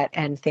look at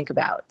and think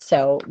about.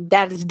 So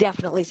that is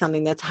definitely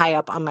something that's high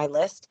up on my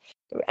list.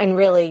 And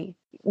really,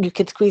 you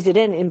could squeeze it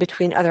in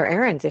between other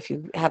errands if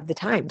you have the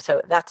time.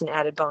 So that's an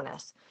added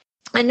bonus.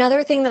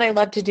 Another thing that I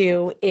love to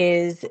do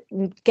is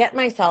get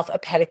myself a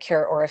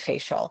pedicure or a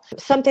facial,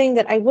 something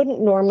that I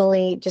wouldn't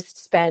normally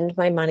just spend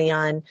my money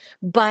on,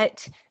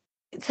 but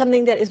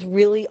something that is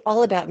really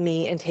all about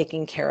me and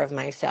taking care of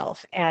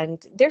myself.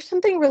 And there's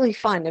something really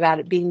fun about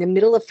it being the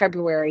middle of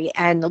February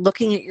and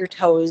looking at your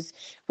toes,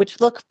 which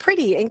look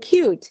pretty and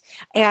cute.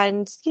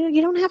 And, you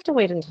don't have to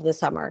wait until the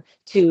summer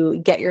to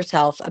get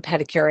yourself a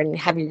pedicure and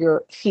have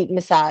your feet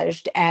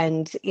massaged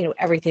and,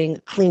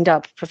 everything cleaned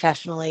up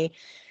professionally.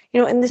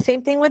 And the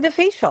same thing with the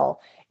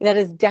facial. That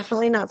is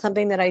definitely not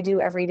something that I do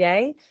every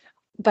day,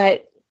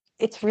 but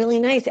it's really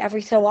nice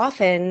every so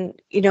often,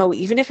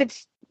 even if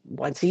it's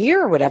once a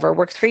year or whatever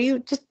works for you,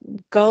 just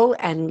go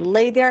and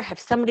lay there, have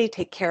somebody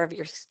take care of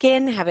your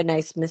skin, have a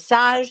nice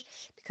massage,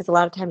 because a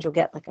lot of times you'll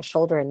get like a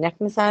shoulder and neck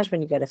massage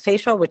when you get a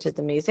facial, which is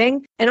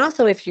amazing. And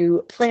also if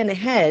you plan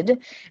ahead,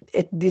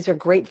 these are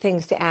great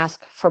things to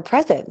ask for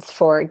presents,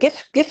 for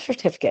gift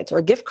certificates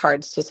or gift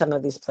cards to some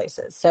of these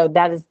places. So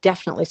that is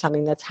definitely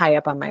something that's high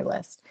up on my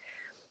list.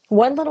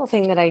 One little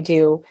thing that I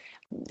do,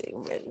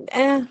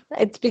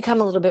 it's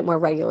become a little bit more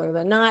regular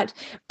than not,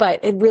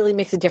 but it really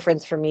makes a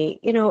difference for me.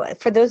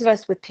 For those of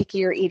us with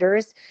pickier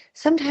eaters,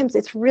 sometimes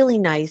it's really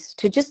nice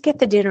to just get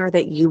the dinner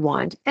that you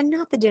want and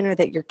not the dinner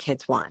that your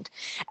kids want.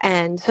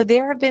 And so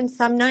there have been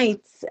some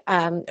nights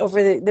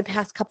over the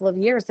past couple of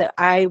years that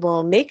I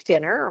will make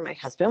dinner, or my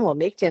husband will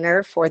make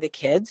dinner for the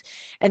kids,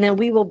 and then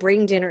we will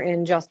bring dinner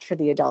in just for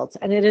the adults.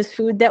 And it is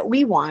food that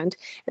we want,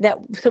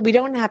 so we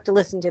don't have to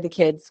listen to the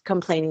kids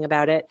complaining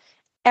about it.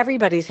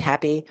 Everybody's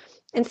happy.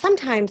 And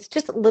sometimes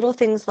just little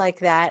things like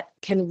that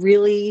can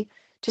really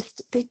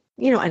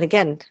and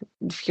again,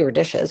 fewer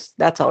dishes,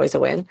 that's always a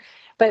win.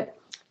 But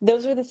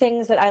those are the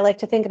things that I like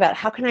to think about.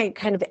 How can I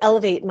kind of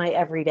elevate my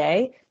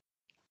everyday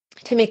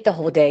to make the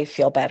whole day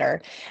feel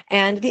better?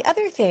 And the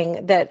other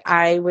thing that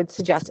I would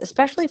suggest,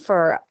 especially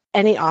for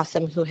any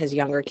awesome who has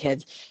younger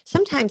kids,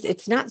 sometimes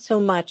it's not so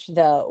much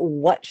the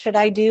what should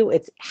I do,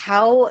 it's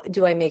how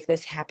do I make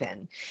this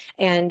happen?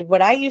 And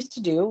what I used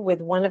to do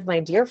with one of my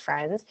dear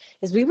friends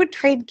is we would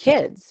trade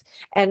kids.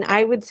 And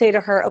I would say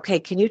to her, okay,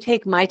 can you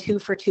take my 2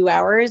 for 2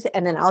 hours?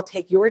 And then I'll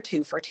take your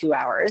 2 for 2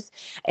 hours.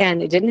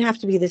 And it didn't have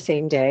to be the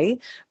same day,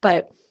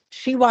 but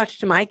she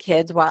watched my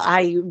kids while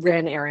I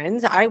ran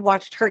errands. I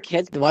watched her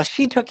kids while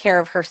she took care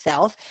of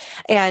herself.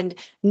 And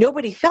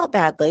nobody felt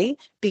badly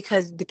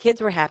because the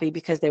kids were happy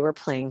because they were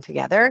playing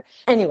together.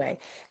 Anyway,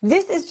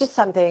 this is just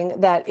something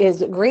that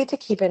is great to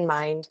keep in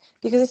mind,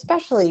 because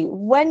especially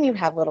when you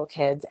have little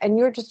kids and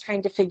you're just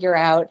trying to figure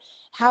out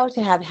how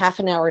to have half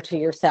an hour to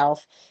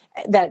yourself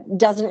that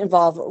doesn't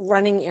involve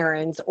running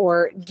errands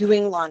or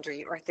doing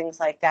laundry or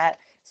things like that.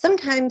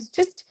 Sometimes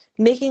just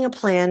making a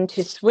plan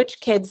to switch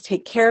kids,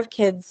 take care of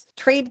kids,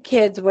 trade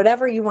kids,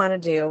 whatever you want to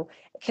do,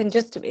 can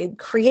just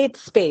create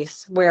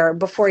space where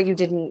before you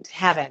didn't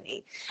have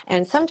any.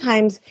 And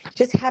sometimes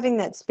just having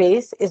that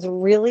space is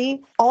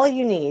really all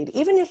you need,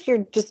 even if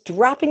you're just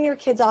dropping your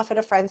kids off at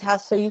a friend's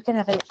house so you can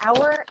have an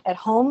hour at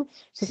home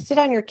to sit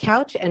on your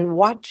couch and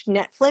watch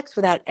Netflix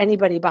without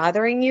anybody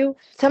bothering you.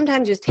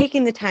 Sometimes just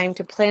taking the time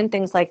to plan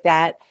things like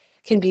that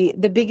can be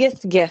the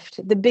biggest gift,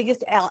 the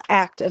biggest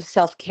act of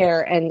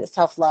self-care and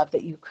self-love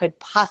that you could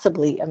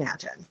possibly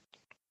imagine.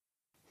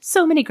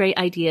 So many great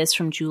ideas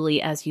from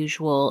Julie, as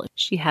usual.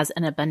 She has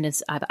an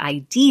abundance of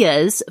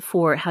ideas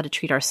for how to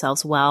treat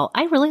ourselves well.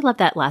 I really love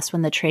that last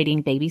one, the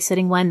trading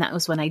babysitting one. That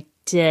was one I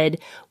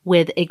did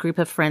with a group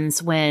of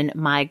friends when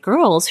my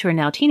girls, who are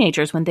now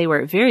teenagers, when they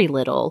were very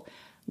little,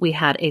 we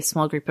had a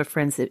small group of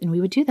friends and we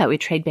would do that.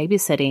 We'd trade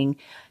babysitting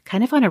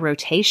kind of on a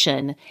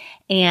rotation.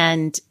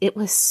 And it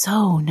was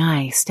so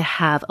nice to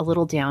have a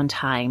little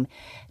downtime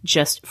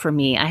just for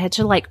me. I had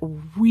to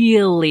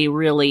really,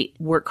 really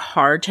work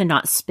hard to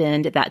not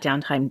spend that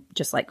downtime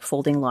just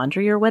folding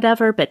laundry or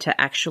whatever, but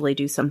to actually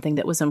do something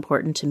that was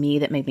important to me,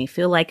 that made me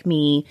feel like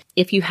me.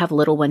 If you have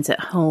little ones at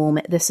home,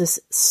 this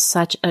is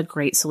such a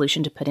great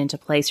solution to put into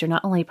place. You're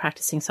not only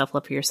practicing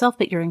self-love for yourself,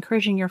 but you're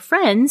encouraging your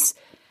friends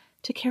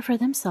to care for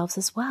themselves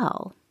as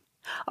well.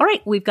 All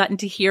right, we've gotten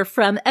to hear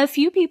from a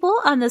few people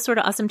on the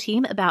Sorta Awesome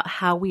team about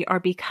how we are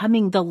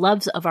becoming the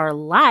loves of our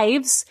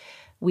lives.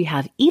 We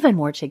have even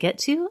more to get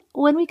to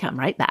when we come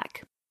right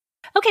back.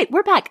 Okay,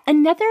 we're back.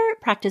 Another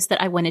practice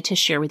that I wanted to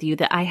share with you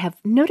that I have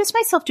noticed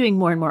myself doing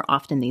more and more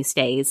often these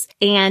days,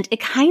 and it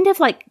kind of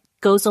like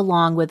goes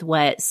along with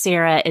what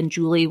Sarah and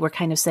Julie were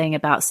kind of saying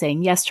about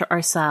saying yes to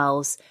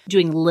ourselves,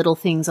 doing little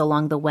things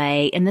along the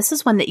way. And this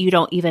is one that you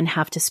don't even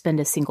have to spend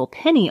a single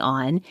penny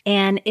on.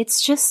 And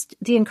it's just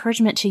the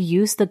encouragement to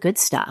use the good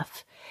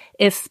stuff.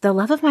 If the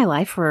love of my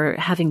life were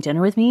having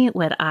dinner with me,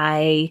 would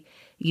I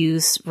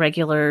use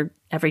regular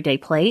everyday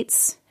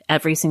plates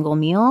every single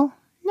meal?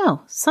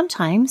 No,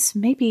 sometimes,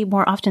 maybe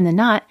more often than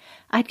not,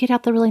 I'd get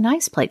out the really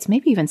nice plates,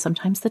 maybe even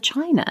sometimes the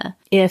china.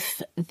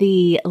 If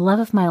the love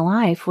of my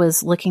life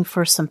was looking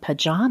for some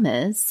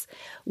pajamas,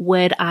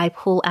 would I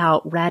pull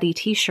out ratty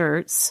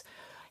t-shirts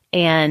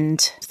and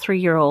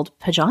 3-year-old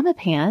pajama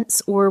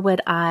pants, or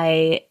would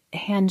I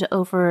hand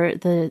over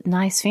the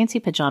nice fancy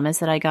pajamas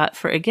that I got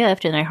for a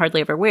gift and I hardly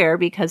ever wear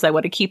because I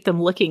want to keep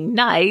them looking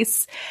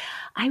nice?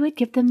 I would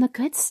give them the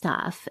good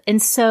stuff.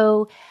 And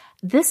so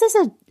this is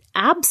a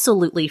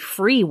absolutely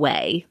free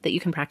way that you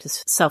can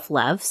practice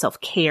self-love,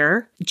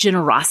 self-care,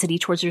 generosity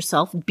towards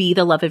yourself, be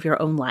the love of your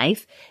own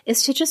life,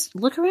 is to just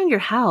look around your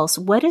house.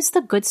 What is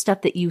the good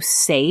stuff that you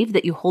save,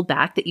 that you hold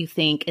back, that you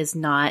think is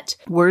not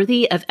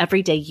worthy of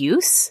everyday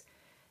use?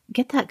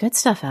 Get that good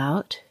stuff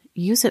out.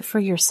 Use it for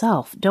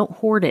yourself. Don't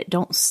hoard it.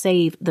 Don't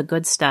save the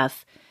good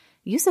stuff.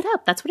 Use it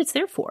up. That's what it's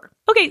there for.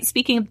 Okay,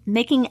 speaking of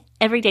making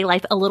everyday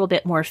life a little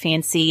bit more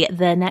fancy,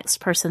 the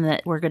next person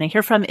that we're going to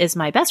hear from is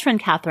my best friend,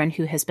 Catherine,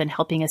 who has been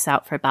helping us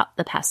out for about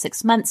the past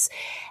 6 months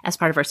as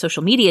part of our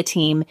social media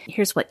team.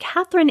 Here's what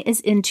Catherine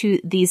is into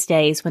these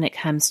days when it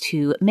comes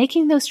to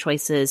making those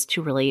choices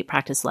to really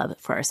practice love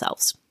for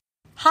ourselves.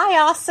 Hi,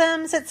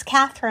 Awesomes. It's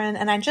Catherine,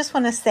 and I just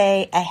want to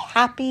say a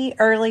happy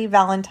early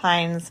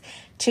Valentine's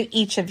to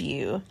each of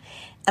you.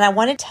 And I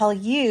want to tell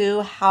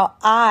you how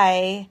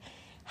I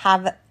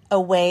have a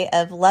way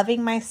of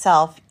loving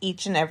myself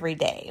each and every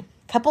day.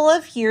 A couple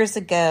of years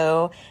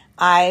ago,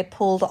 I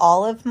pulled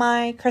all of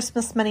my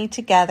Christmas money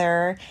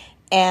together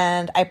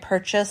and I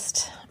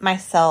purchased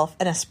myself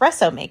an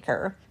espresso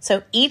maker.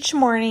 So each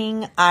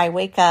morning I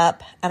wake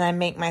up and I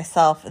make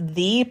myself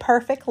the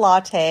perfect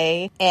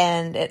latte,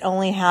 and it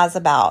only has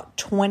about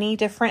 20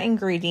 different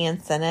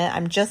ingredients in it.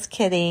 I'm just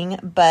kidding,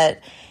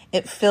 but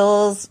it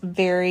feels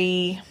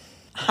very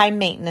high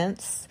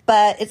maintenance,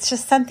 but it's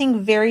just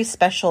something very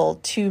special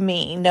to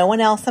me. No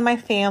one else in my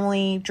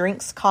family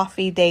drinks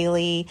coffee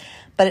daily,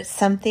 but it's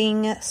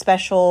something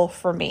special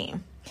for me.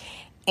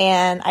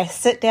 And I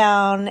sit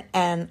down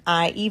and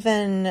I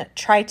even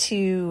try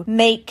to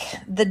make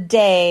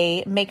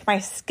my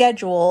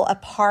schedule a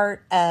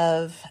part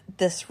of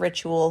this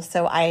ritual.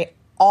 So I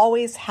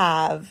always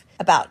have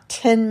about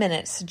 10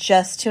 minutes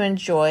just to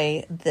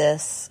enjoy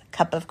this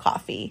cup of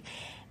coffee.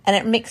 And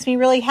it makes me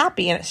really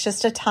happy. And it's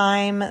just a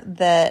time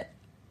that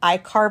I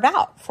carve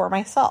out for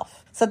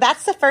myself. So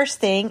that's the first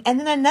thing. And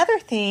then another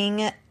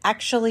thing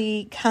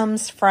actually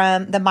comes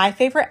from the My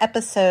Favorite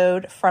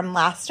episode from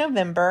last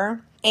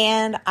November.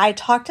 And I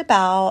talked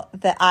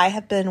about that I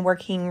have been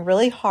working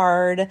really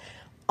hard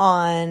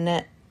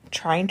on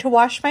trying to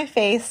wash my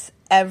face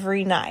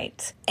every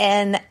night.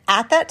 And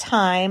at that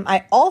time,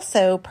 I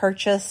also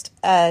purchased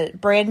a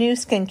brand new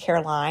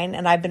skincare line,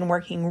 and I've been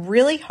working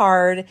really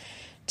hard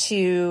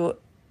to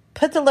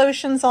put the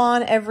lotions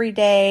on every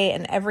day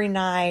and every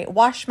night,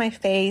 wash my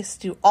face,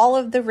 do all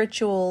of the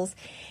rituals.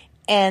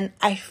 And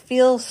I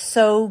feel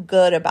so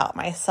good about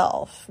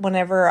myself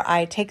whenever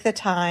I take the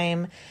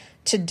time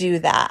to do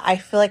that. I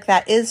feel like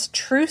that is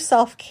true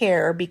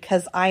self-care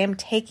because I am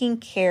taking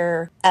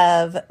care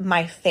of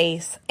my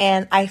face,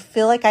 and I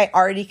feel like I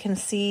already can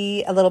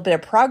see a little bit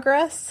of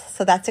progress.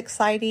 So that's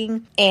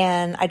exciting.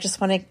 And I just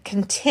want to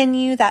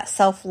continue that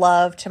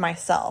self-love to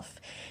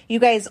myself. You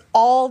guys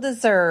all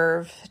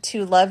deserve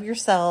to love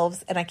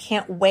yourselves, and I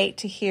can't wait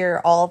to hear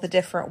all the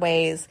different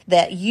ways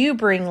that you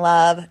bring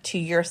love to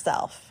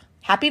yourself.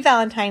 Happy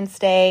Valentine's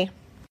Day.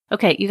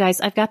 Okay, you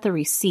guys, I've got the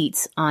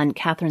receipts on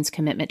Catherine's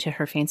commitment to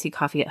her fancy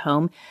coffee at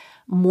home.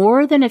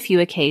 More than a few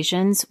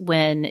occasions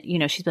when,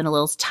 she's been a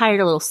little tired,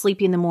 a little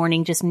sleepy in the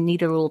morning, just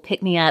need a little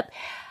pick-me-up,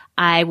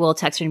 I will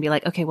text her and be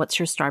like, okay, what's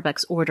your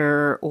Starbucks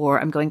order? Or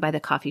I'm going by the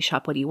coffee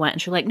shop. What do you want?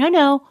 And she's like,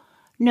 no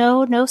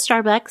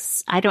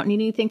Starbucks. I don't need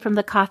anything from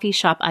the coffee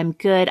shop. I'm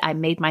good. I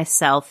made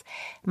myself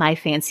my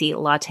fancy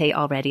latte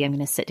already. I'm going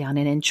to sit down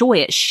and enjoy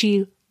it.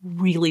 She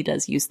really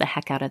does use the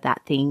heck out of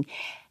that thing.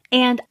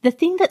 And the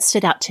thing that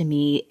stood out to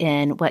me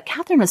in what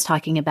Catherine was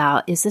talking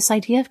about is this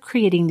idea of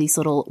creating these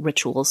little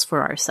rituals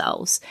for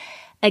ourselves.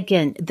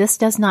 Again, this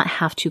does not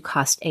have to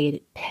cost a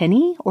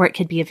penny, or it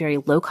could be a very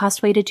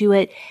low-cost way to do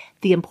it.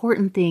 The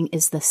important thing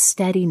is the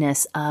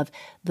steadiness of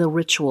the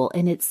ritual,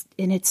 and it's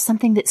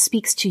something that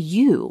speaks to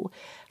you.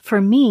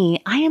 For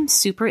me, I am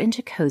super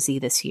into cozy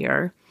this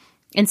year.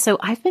 And so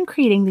I've been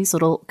creating these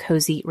little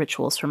cozy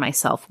rituals for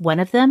myself. One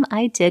of them,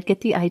 I did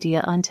get the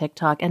idea on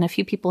TikTok, and a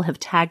few people have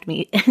tagged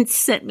me and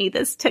sent me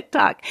this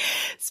TikTok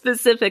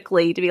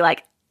specifically to be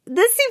like,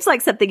 this seems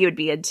like something you would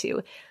be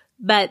into.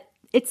 But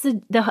it's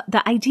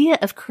the idea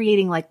of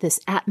creating like this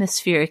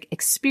atmospheric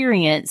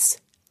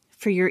experience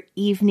for your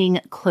evening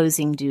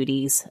closing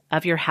duties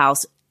of your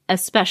house,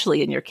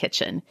 especially in your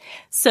kitchen.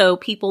 So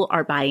people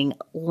are buying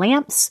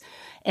lamps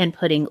and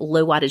putting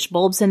low wattage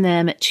bulbs in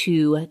them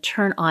to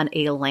turn on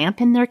a lamp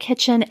in their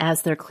kitchen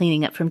as they're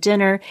cleaning up from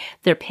dinner.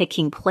 They're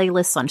picking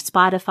playlists on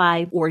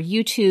Spotify or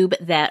YouTube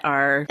that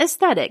are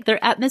aesthetic.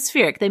 They're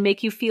atmospheric. They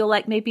make you feel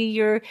like maybe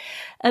you're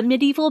a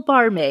medieval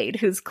barmaid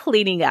who's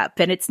cleaning up,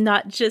 and it's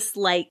not just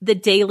like the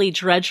daily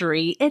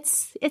drudgery.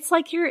 It's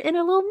like you're in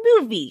a little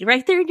movie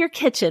right there in your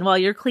kitchen while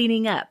you're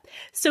cleaning up.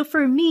 So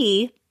for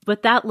me,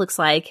 what that looks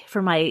like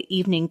for my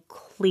evening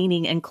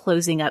cleaning and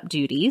closing up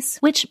duties,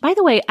 which, by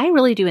the way, I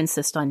really do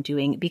insist on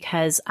doing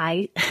because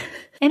I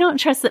don't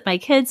trust that my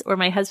kids or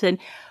my husband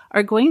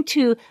are going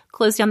to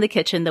close down the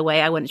kitchen the way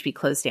I want it to be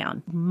closed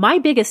down. My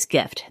biggest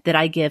gift that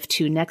I give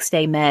to Next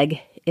Day Meg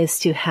is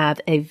to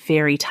have a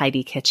very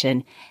tidy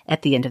kitchen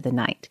at the end of the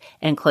night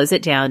and close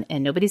it down,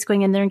 and nobody's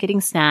going in there and getting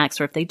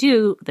snacks, or if they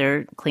do,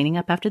 they're cleaning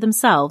up after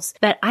themselves.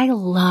 But I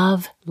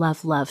love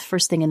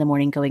first thing in the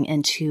morning going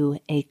into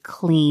a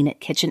clean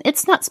kitchen.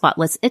 It's not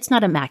spotless. It's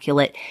not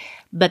immaculate.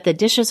 But the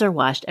dishes are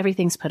washed,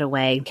 everything's put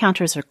away,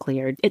 counters are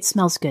cleared, it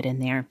smells good in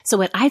there. So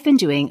what I've been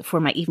doing for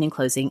my evening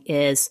closing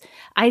is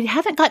I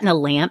haven't gotten a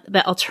lamp,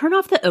 but I'll turn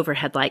off the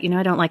overhead light. You know,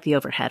 I don't like the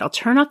overhead. I'll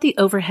turn off the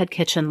overhead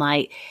kitchen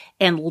light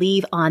and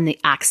leave on the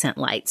accent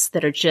lights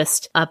that are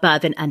just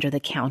above and under the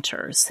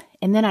counters.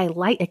 And then I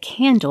light a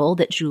candle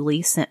that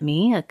Julie sent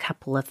me a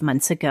couple of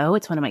months ago.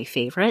 It's one of my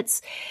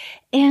favorites.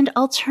 And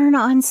I'll turn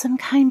on some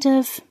kind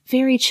of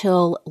very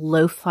chill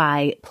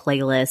lo-fi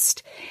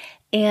playlist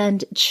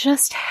and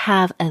just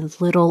have a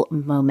little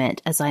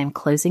moment as I am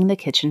closing the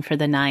kitchen for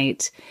the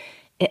night.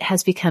 It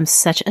has become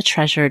such a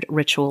treasured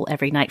ritual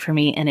every night for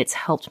me, and it's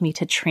helped me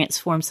to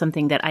transform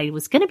something that I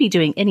was going to be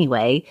doing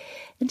anyway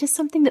into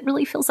something that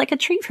really feels like a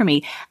treat for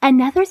me.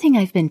 Another thing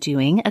I've been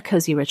doing, a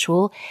cozy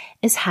ritual,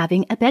 is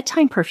having a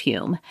bedtime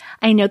perfume.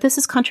 I know this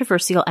is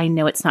controversial. I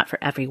know it's not for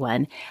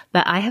everyone,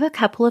 but I have a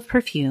couple of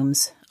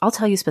perfumes. I'll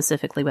tell you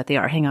specifically what they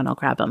are. Hang on, I'll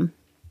grab them.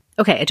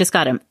 Okay, I just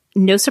got them.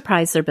 No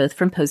surprise, they're both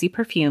from Posy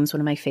Perfumes, one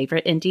of my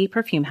favorite indie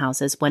perfume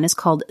houses. One is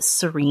called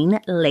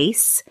Serene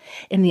Lace,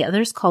 and the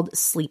other is called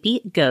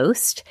Sleepy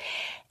Ghost.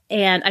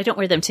 And I don't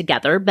wear them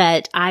together,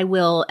 but I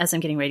will, as I'm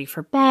getting ready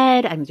for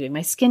bed, I'm doing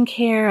my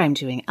skincare, I'm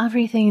doing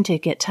everything to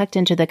get tucked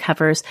into the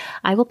covers,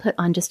 I will put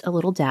on just a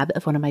little dab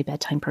of one of my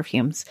bedtime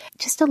perfumes.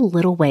 Just a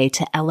little way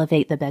to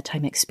elevate the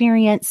bedtime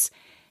experience.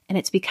 And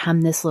it's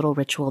become this little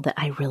ritual that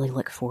I really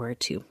look forward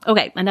to.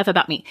 Okay, enough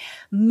about me.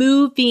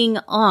 Moving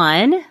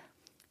on.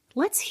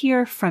 Let's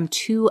hear from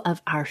two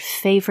of our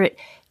favorite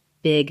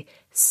big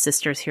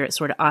sisters here at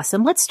Sorta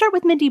Awesome. Let's start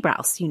with Mindy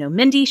Browse. You know,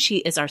 Mindy, she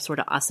is our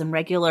Sorta Awesome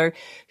regular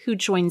who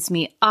joins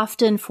me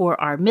often for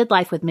our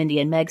Midlife with Mindy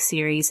and Meg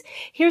series.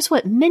 Here's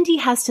what Mindy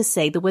has to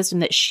say, the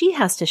wisdom that she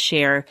has to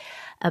share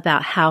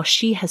about how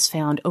she has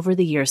found over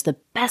the years the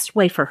best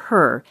way for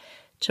her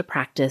to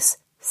practice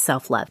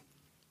self-love.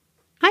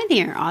 Hi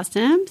there,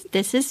 Awesomes.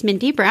 This is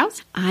Mindy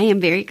Browse. I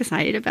am very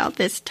excited about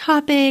this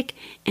topic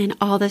and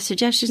all the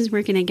suggestions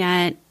we're going to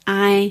get.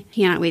 I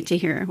cannot wait to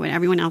hear what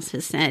everyone else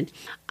has said.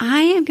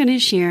 I am going to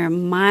share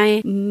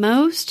my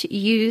most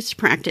used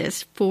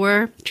practice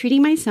for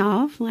treating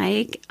myself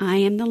like I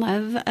am the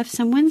love of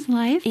someone's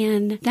life,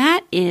 and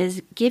that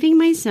is giving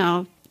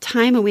myself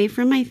time away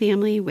from my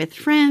family with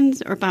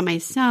friends or by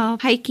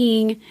myself,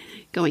 hiking,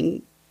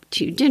 going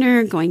to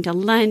dinner, going to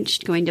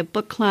lunch, going to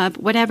book club,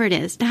 whatever it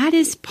is. That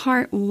is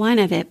part one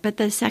of it. But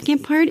the second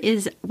part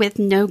is with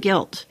no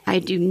guilt. I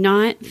do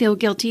not feel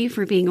guilty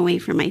for being away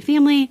from my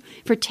family,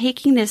 for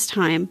taking this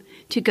time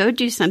to go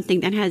do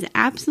something that has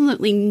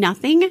absolutely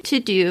nothing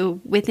to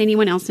do with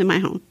anyone else in my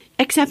home.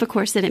 Except, of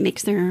course, that it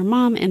makes their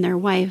mom and their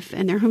wife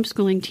and their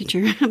homeschooling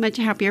teacher a much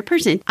happier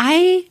person.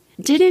 I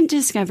didn't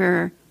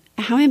discover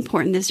how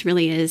important this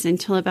really is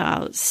until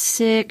about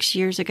 6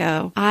 years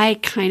ago. I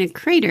kind of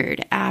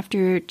cratered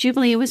after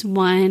Jubilee was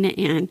 1,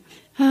 and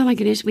oh my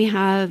goodness, we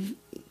have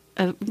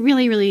a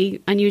really,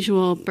 really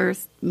unusual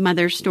birth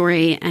mother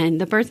story, and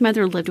the birth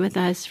mother lived with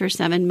us for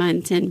 7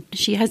 months, and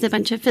she has a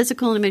bunch of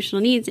physical and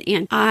emotional needs,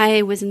 and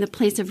I was in the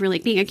place of really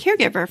being a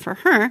caregiver for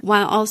her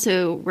while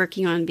also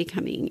working on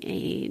becoming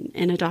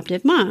an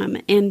adoptive mom.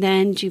 And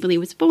then Jubilee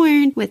was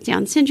born with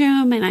Down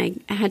syndrome, and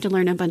I had to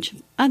learn a bunch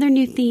of other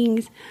new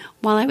things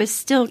while I was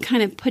still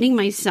kind of putting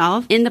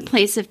myself in the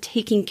place of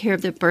taking care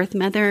of the birth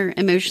mother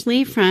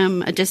emotionally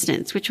from a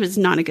distance, which was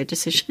not a good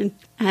decision.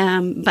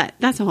 But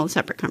that's a whole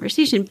separate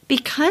conversation.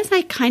 Because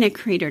I kind of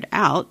cratered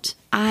out,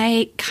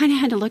 I kind of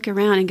had to look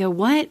around and go,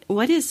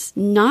 what is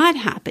not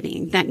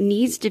happening that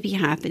needs to be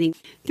happening?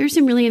 Through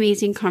some really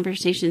amazing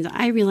conversations,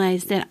 I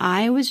realized that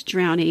I was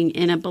drowning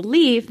in a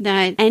belief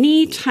that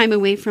any time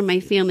away from my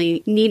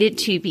family needed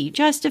to be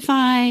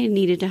justified,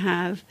 needed to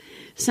have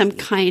some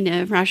kind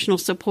of rational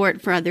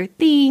support for other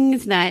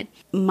things, that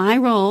my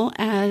role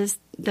as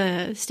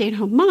the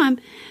stay-at-home mom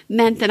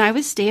meant that I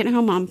was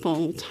stay-at-home mom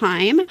full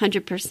time,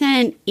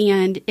 100%.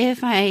 And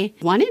if I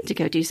wanted to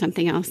go do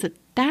something else,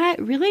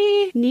 that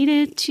really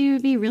needed to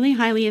be really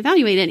highly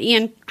evaluated.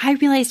 And I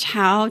realized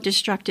how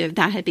destructive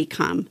that had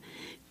become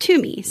to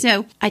me.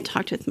 So I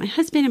talked with my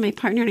husband and my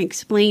partner and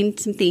explained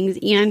some things.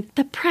 And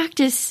the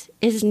practice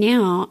is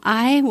now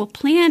I will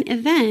plan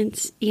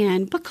events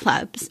and book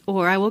clubs,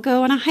 or I will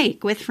go on a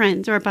hike with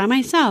friends or by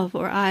myself,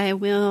 or I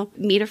will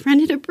meet a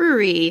friend at a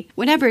brewery,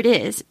 whatever it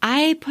is.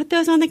 I put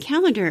those on the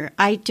calendar.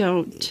 I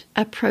don't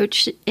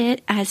approach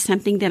it as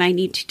something that I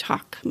need to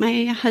talk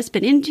my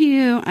husband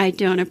into. I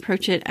don't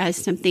approach it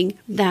as something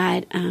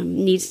that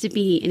needs to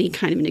be any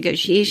kind of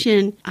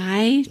negotiation.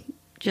 I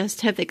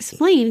just have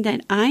explained that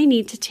I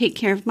need to take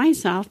care of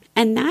myself.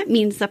 And that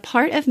means the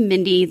part of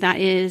Mindy that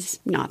is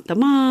not the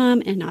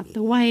mom and not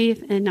the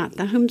wife and not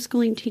the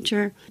homeschooling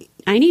teacher.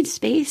 I need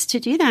space to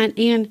do that.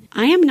 And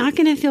I am not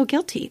going to feel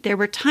guilty. There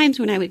were times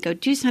when I would go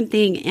do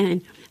something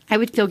and I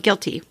would feel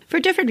guilty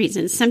for different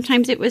reasons.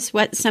 Sometimes it was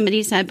what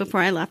somebody said before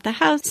I left the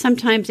house.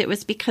 Sometimes it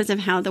was because of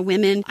how the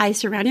women I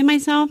surrounded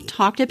myself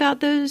talked about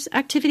those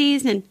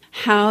activities and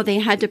how they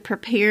had to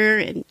prepare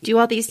and do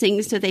all these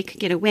things so they could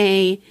get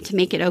away to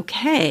make it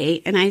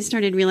okay. And I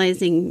started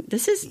realizing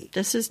this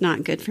is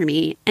not good for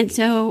me. And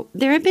so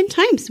there have been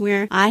times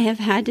where I have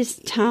had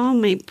to tell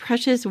my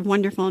precious,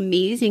 wonderful,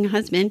 amazing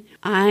husband,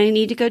 I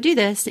need to go do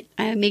this.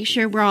 Make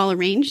sure we're all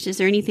arranged. Is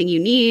there anything you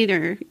need,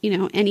 or,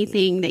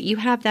 anything that you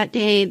have that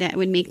day that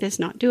would make this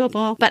not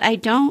doable? But I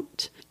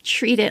don't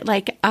treat it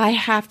like I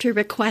have to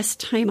request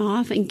time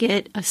off and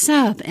get a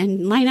sub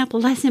and line up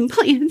lesson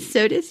plans,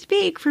 so to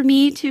speak, for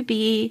me to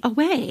be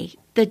away.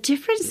 The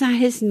difference that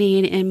has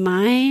made in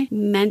my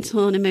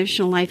mental and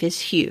emotional life is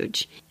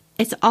huge.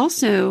 It's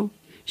also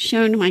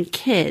shown my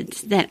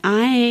kids that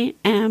I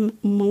am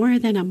more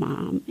than a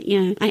mom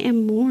and I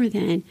am more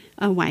than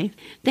a wife.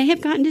 They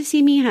have gotten to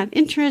see me have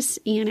interests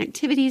and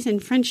activities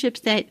and friendships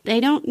that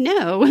they don't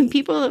know, and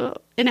people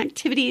and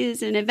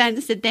activities and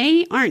events that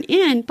they aren't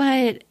in,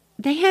 but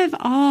they have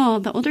all,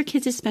 the older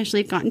kids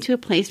especially, gotten to a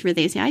place where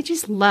they say, I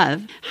just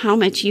love how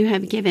much you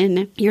have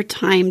given your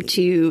time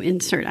to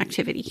insert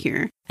activity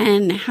here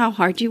and how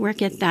hard you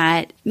work at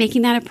that,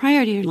 making that a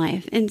priority in your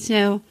life. And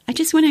so I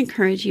just want to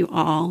encourage you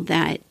all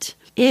that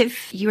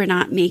if you are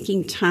not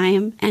making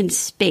time and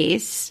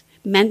space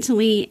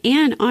mentally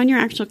and on your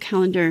actual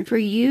calendar for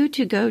you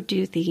to go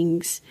do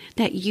things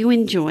that you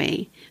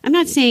enjoy. I'm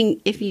not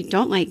saying if you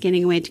don't like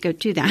getting away to go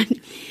do that,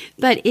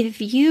 but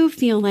if you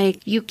feel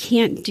like you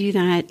can't do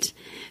that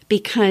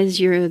because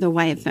you're the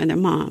wife or the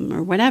mom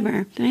or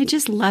whatever, then I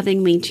just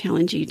lovingly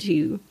challenge you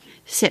to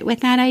sit with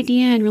that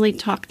idea and really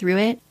talk through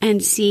it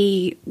and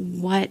see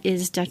what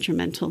is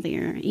detrimental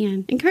there,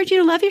 and encourage you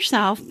to love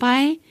yourself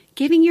by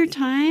giving your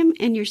time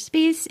and your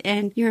space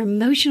and your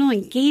emotional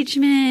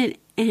engagement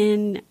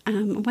and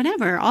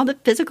whatever, all the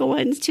physical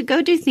ones, to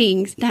go do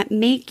things that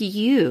make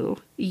you,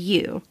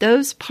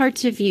 those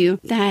parts of you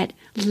that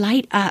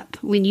light up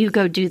when you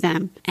go do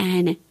them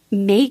and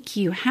make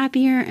you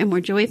happier and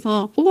more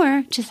joyful,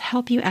 or just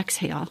help you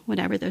exhale,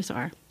 whatever those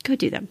are. Go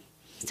do them.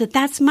 So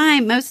that's my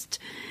most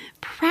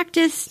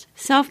practiced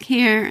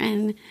self-care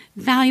and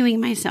valuing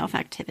myself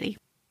activity.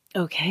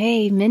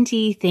 Okay,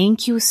 Mindy,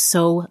 thank you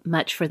so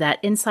much for that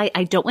insight.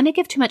 I don't want to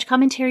give too much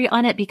commentary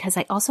on it because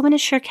I also want to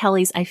share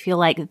Kelly's. I feel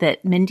like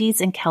that Mindy's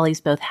and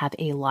Kelly's both have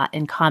a lot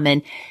in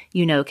common.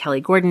 You know,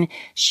 Kelly Gordon,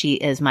 she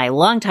is my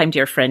longtime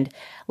dear friend,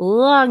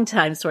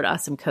 longtime Sort of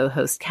Awesome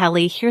co-host.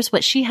 Kelly, here's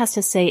what she has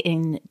to say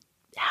in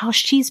how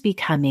she's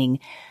becoming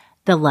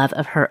the love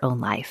of her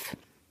own life.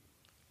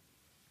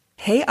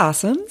 Hey,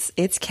 Awesomes.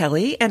 It's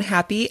Kelly, and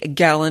happy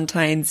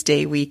Galentine's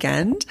Day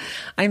weekend.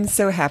 I'm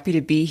so happy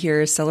to be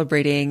here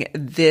celebrating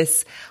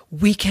this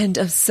weekend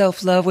of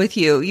self-love with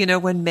you. You know,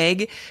 when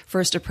Meg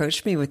first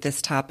approached me with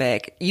this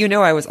topic,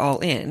 I was all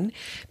in,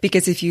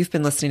 because if you've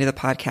been listening to the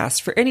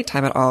podcast for any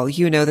time at all,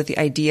 you know that the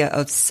idea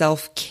of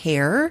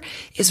self-care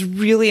is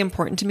really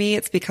important to me.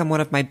 It's become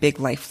one of my big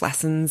life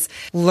lessons,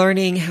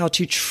 learning how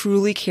to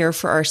truly care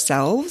for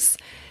ourselves,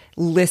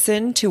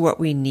 listen to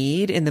what we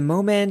need in the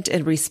moment,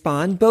 and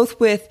respond both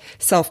with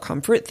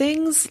self-comfort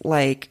things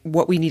like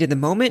what we need in the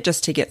moment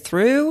just to get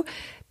through,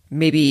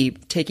 maybe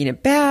taking a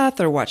bath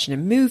or watching a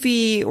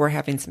movie or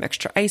having some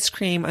extra ice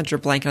cream under a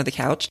blanket on the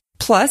couch,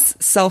 plus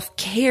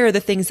self-care,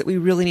 the things that we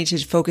really need to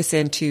focus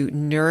in to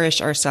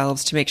nourish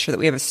ourselves, to make sure that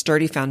we have a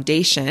sturdy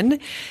foundation,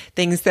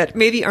 things that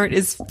maybe aren't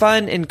as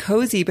fun and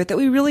cozy, but that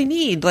we really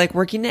need, like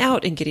working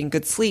out and getting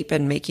good sleep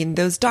and making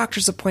those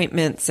doctor's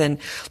appointments and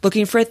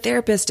looking for a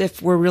therapist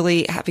if we're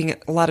really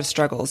having a lot of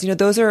struggles.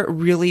 Those are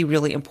really,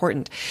 really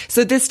important.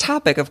 So this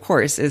topic, of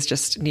course, is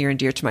just near and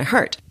dear to my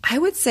heart. I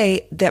would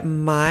say that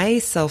my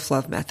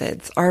self-love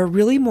methods are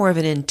really more of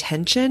an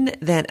intention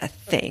than a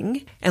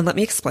thing. And let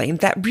me explain.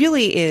 That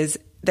really is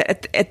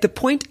that at the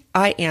point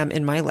I am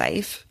in my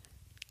life,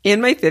 in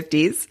my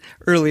 50s,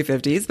 early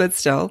 50s, but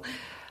still,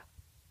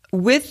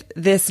 with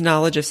this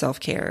knowledge of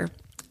self-care,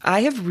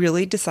 I have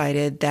really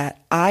decided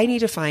that I need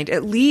to find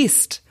at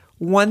least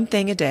one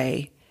thing a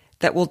day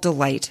that will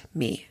delight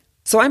me.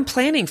 So I'm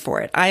planning for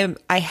it. I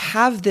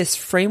have this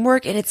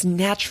framework, and it's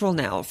natural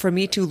now for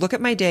me to look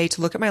at my day,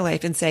 to look at my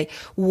life and say,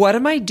 what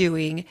am I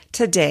doing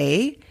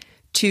today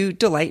to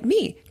delight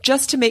me,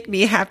 just to make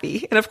me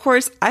happy? And of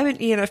course, I'm an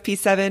ENFP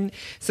 7,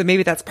 so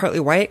maybe that's partly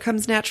why it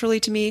comes naturally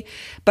to me.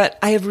 But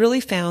I have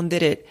really found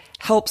that it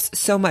helps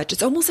so much.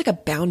 It's almost like a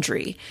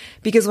boundary,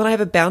 because when I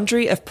have a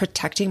boundary of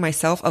protecting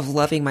myself, of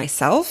loving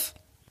myself,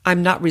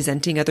 I'm not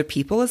resenting other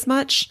people as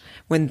much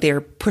when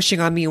they're pushing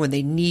on me, when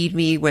they need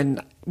me,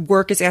 when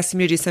work is asking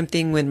me to do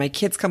something, when my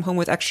kids come home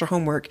with extra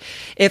homework.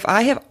 If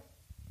I have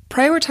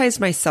prioritized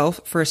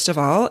myself first of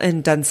all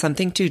and done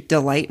something to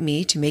delight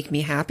me, to make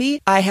me happy,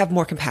 I have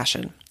more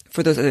compassion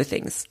for those other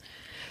things.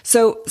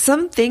 So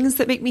some things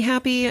that make me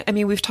happy, I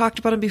mean, we've talked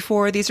about them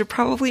before. These are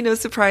probably no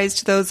surprise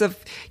to those of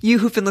you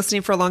who've been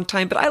listening for a long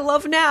time, but I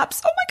love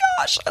naps. Oh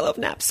my gosh, I love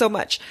naps so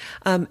much.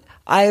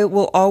 I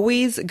will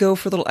always go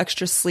for a little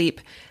extra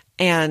sleep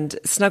and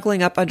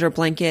snuggling up under a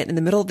blanket in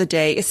the middle of the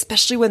day,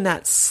 especially when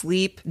that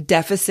sleep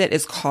deficit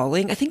is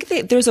calling. I think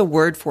there's a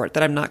word for it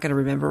that I'm not going to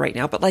remember right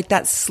now, but like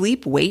that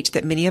sleep weight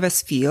that many of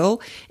us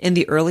feel in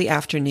the early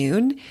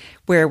afternoon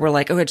where we're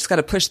like, oh, I just got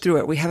to push through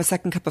it. We have a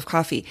second cup of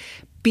coffee.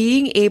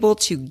 Being able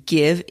to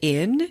give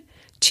in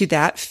to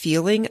that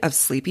feeling of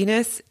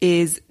sleepiness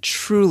is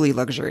truly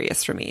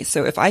luxurious for me.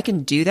 So if I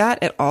can do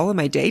that at all in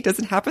my day, it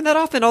doesn't happen that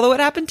often, although it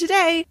happened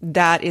today,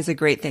 that is a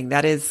great thing.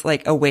 That is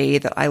like a way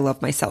that I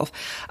love myself.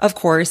 Of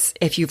course,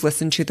 if you've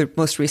listened to the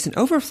most recent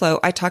overflow,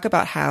 I talk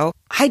about how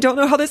I don't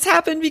know how this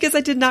happened because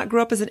I did not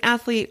grow up as an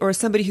athlete or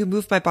somebody who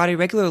moved my body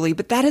regularly,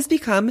 but that has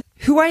become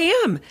who I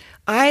am.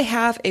 I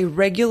have a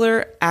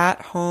regular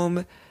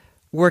at-home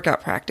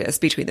workout practice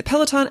between the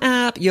Peloton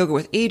app, Yoga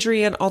with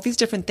Adriene, all these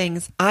different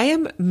things. I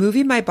am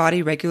moving my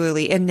body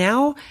regularly, and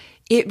now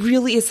it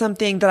really is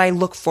something that I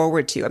look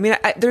forward to. I mean,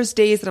 there's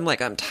days that I'm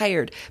like, I'm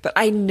tired, but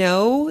I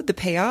know the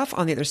payoff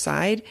on the other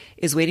side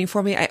is waiting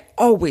for me. I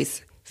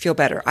always feel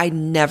better. I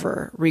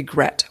never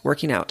regret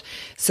working out.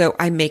 So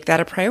I make that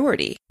a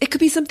priority. It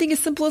could be something as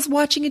simple as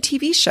watching a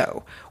TV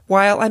show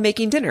while I'm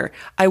making dinner.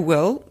 I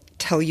will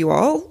tell you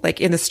all, like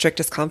in the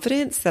strictest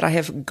confidence, that I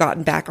have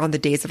gotten back on the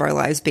Days of Our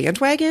Lives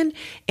bandwagon,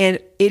 and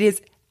it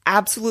is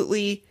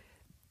absolutely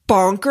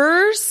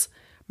bonkers.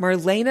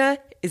 Marlena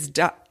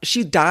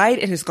she died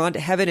and has gone to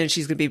heaven, and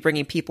she's going to be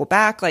bringing people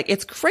back. Like,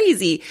 it's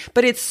crazy,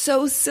 but it's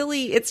so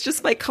silly. It's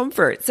just my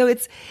comfort. So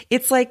it's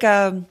like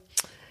the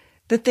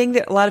thing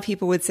that a lot of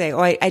people would say, oh,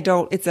 I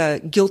don't, it's a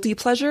guilty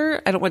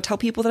pleasure. I don't want to tell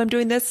people that I'm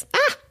doing this.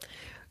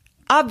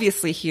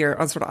 Obviously here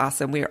on Sort of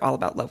Awesome, we are all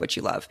about love what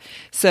you love.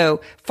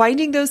 So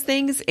finding those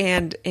things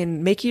and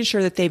making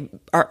sure that they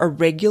are a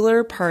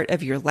regular part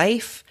of your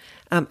life.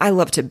 I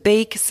love to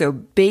bake. So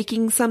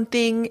baking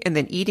something and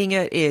then eating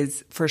it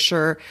is for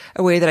sure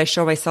a way that I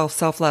show myself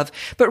self-love.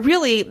 But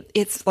really,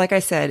 it's, like I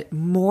said,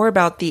 more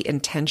about the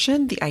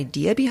intention, the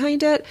idea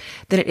behind it,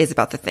 than it is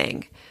about the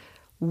thing.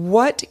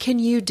 What can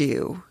you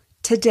do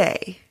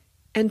today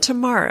and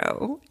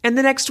tomorrow and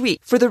the next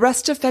week for the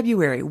rest of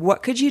February?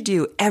 What could you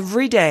do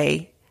every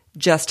day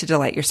just to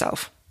delight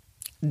yourself?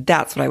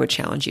 That's what I would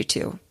challenge you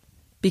to,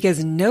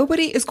 because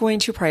nobody is going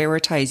to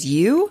prioritize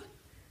you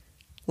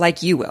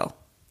like you will.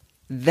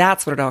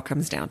 That's what it all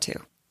comes down to.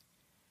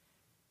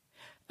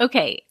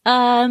 Okay.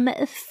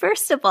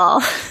 First of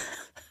all,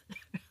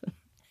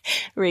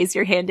 raise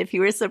your hand if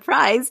you were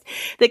surprised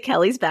that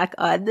Kelly's back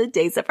on the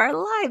Days of Our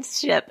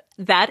Lives ship.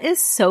 That is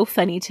so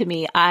funny to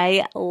me.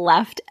 I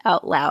laughed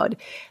out loud.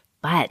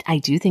 But I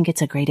do think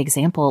it's a great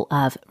example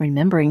of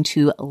remembering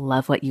to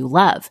love what you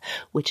love,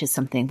 which is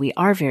something we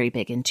are very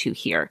big into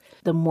here.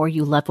 The more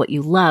you love what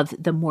you love,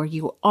 the more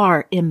you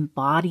are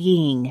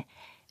embodying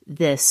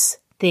this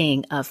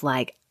thing of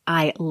like,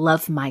 I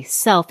love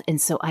myself, and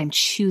so I'm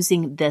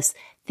choosing this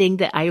thing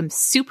that I am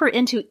super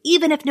into,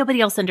 even if nobody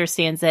else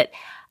understands it.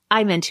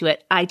 I'm into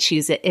it. I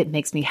choose it. It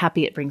makes me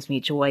happy. It brings me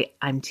joy.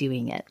 I'm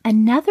doing it.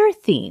 Another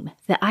theme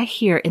that I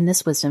hear in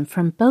this wisdom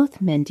from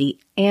both Mindy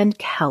and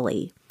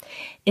Kelly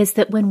is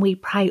that when we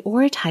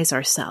prioritize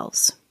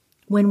ourselves,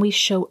 when we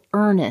show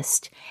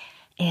earnest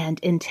and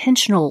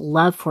intentional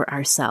love for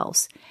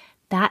ourselves,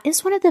 that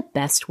is one of the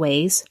best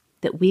ways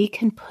that we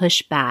can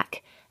push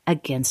back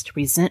against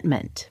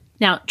resentment.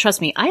 Now, trust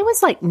me, I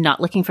was like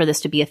not looking for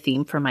this to be a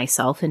theme for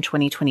myself in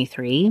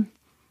 2023,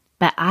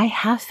 but I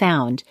have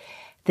found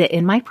that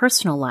in my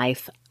personal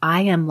life,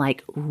 I am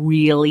like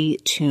really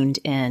tuned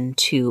in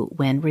to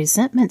when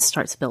resentment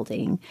starts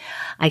building.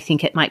 I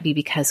think it might be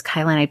because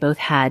Kyla and I both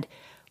had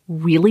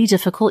really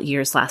difficult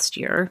years last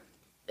year.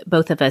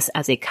 Both of us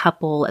as a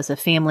couple, as a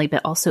family,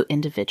 but also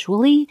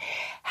individually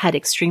had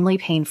extremely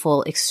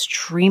painful,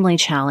 extremely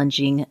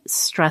challenging,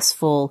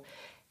 stressful,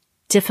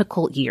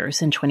 difficult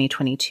years in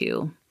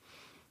 2022.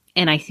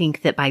 And I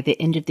think that by the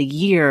end of the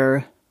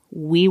year,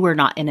 we were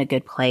not in a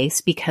good place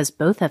because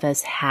both of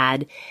us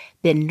had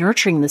been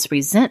nurturing this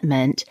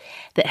resentment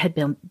that had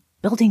been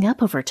building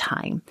up over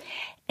time.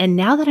 And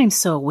now that I'm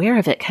so aware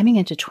of it coming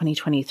into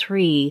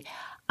 2023,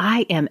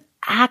 I am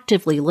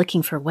actively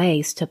looking for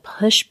ways to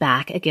push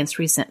back against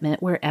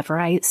resentment wherever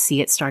I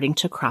see it starting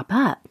to crop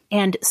up.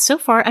 And so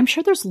far, I'm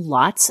sure there's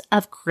lots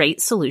of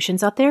great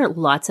solutions out there,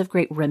 lots of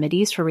great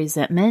remedies for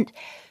resentment.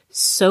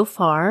 So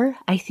far,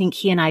 I think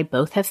he and I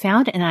both have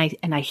found, and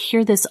I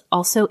hear this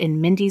also in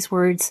Mindy's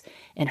words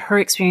and her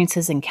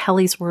experiences and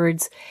Kelly's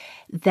words,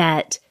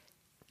 that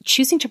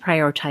choosing to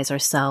prioritize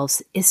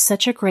ourselves is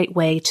such a great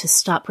way to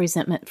stop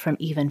resentment from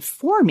even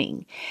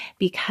forming.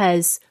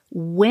 Because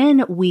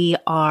when we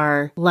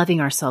are loving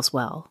ourselves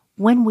well,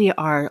 when we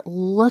are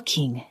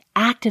looking,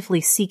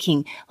 actively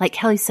seeking, like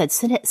Kelly said,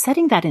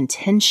 setting that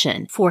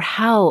intention for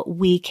how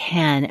we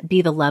can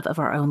be the love of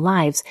our own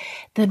lives,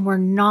 then we're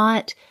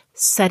not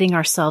setting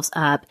ourselves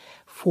up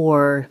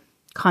for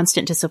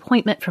constant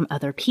disappointment from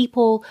other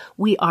people.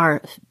 We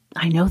are,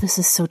 I know this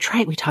is so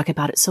trite, we talk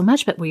about it so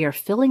much, but we are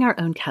filling our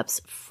own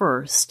cups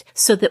first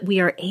so that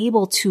we are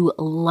able to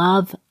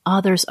love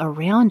others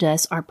around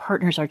us, our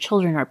partners, our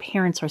children, our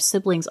parents, our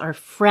siblings, our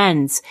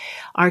friends,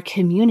 our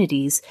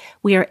communities.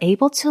 We are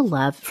able to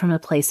love from a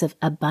place of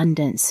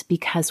abundance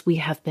because we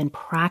have been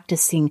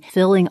practicing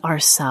filling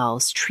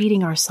ourselves,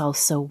 treating ourselves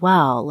so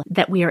well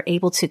that we are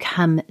able to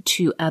come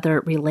to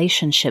other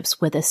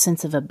relationships with a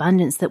sense of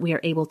abundance, that we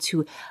are able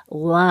to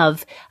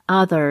love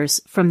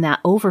others from that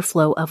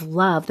overflow of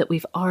love that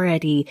we've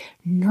already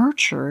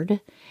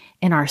nurtured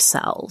in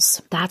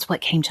ourselves. That's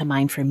what came to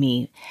mind for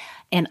me.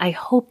 And I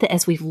hope that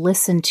as we've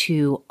listened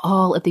to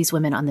all of these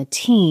women on the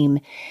team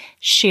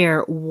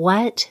share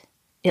what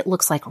it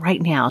looks like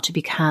right now to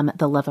become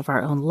the love of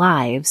our own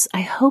lives,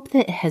 I hope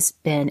that it has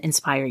been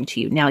inspiring to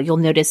you. Now, you'll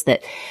notice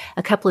that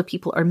a couple of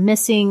people are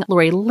missing.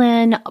 Lori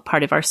Lynn,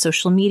 part of our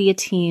social media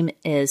team,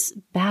 is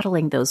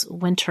battling those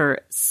winter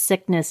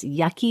sickness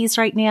yuckies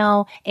right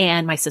now.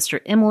 And my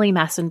sister Emily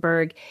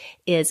Massenberg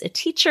is a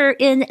teacher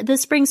in the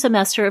spring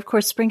semester. Of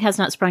course, spring has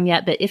not sprung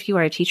yet, but if you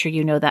are a teacher,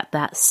 you know that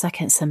that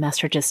second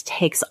semester just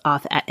takes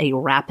off at a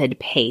rapid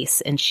pace,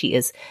 and she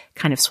is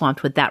kind of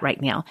swamped with that right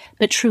now.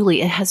 But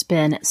truly, it has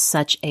been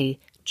such a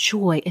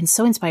joy and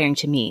so inspiring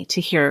to me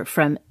to hear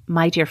from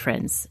my dear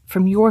friends,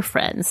 from your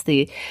friends,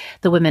 the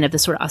women of the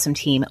Sort of Awesome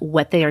team,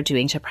 what they are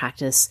doing to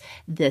practice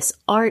this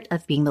art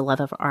of being the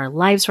love of our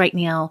lives right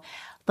now.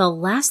 The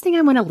last thing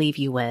I want to leave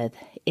you with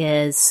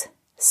is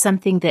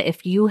something that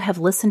if you have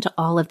listened to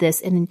all of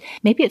this, and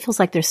maybe it feels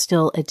like there's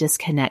still a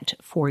disconnect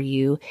for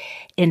you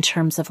in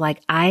terms of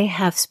like, I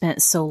have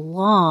spent so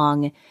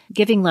long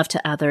giving love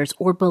to others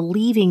or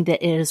believing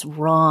that it is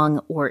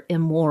wrong or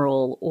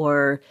immoral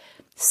or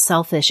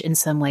selfish in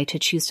some way to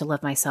choose to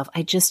love myself.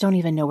 I just don't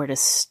even know where to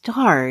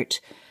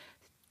start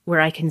where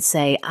I can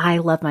say, I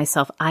love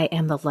myself. I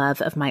am the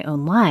love of my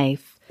own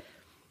life.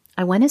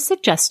 I want to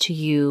suggest to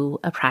you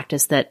a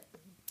practice that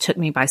took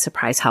me by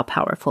surprise how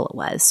powerful it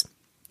was.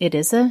 It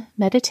is a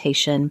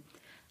meditation.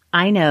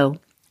 I know,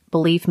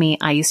 believe me,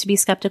 I used to be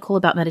skeptical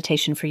about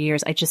meditation for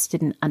years. I just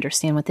didn't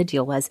understand what the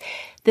deal was.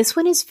 This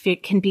one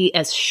can be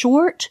as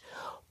short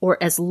or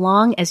as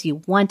long as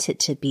you want it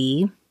to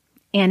be.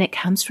 And it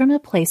comes from a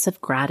place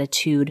of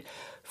gratitude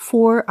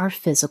for our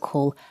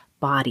physical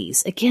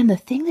bodies. Again, the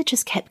thing that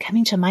just kept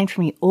coming to mind for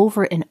me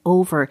over and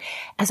over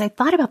as I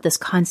thought about this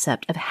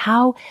concept of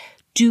how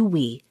do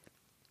we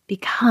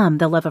become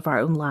the love of our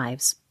own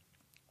lives?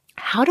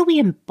 How do we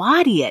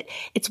embody it?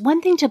 It's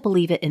one thing to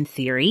believe it in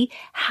theory.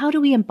 How do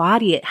we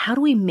embody it? How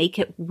do we make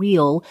it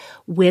real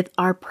with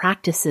our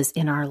practices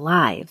in our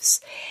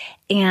lives?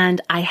 And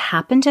I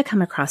happened to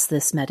come across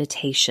this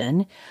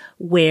meditation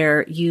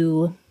where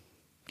you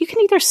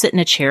can either sit in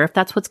a chair if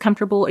that's what's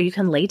comfortable, or you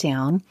can lay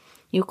down.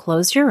 You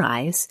close your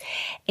eyes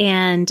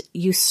and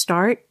you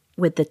start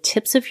with the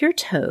tips of your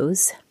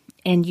toes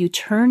and you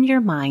turn your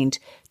mind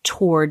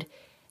toward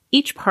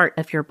each part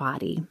of your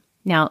body.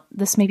 Now,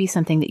 this may be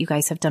something that you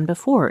guys have done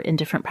before in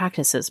different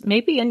practices,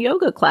 maybe in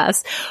yoga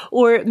class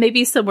or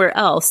maybe somewhere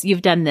else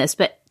you've done this,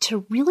 but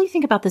to really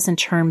think about this in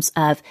terms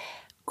of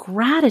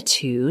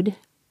gratitude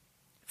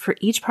for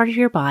each part of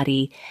your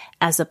body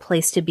as a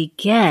place to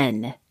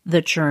begin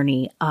the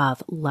journey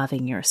of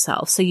loving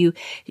yourself. So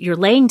you're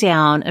laying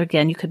down,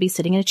 again, you could be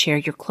sitting in a chair,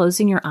 you're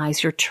closing your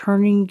eyes, you're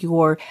turning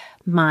your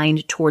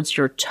mind towards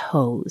your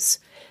toes,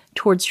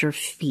 towards your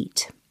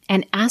feet.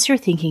 And as you're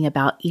thinking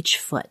about each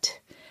foot,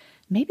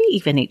 maybe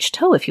even each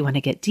toe if you want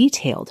to get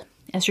detailed,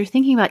 as you're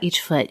thinking about each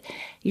foot,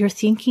 you're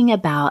thinking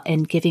about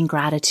and giving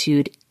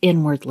gratitude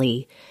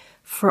inwardly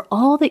for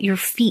all that your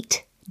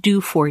feet do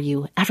for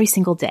you every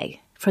single day,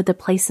 for the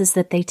places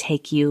that they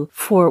take you,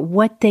 for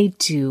what they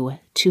do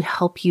to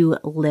help you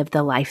live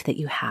the life that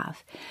you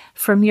have.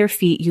 From your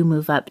feet, you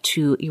move up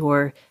to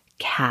your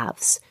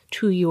calves,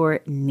 to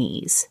your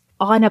knees,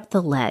 on up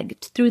the leg,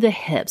 through the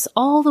hips,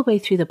 all the way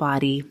through the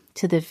body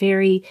to the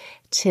very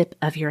tip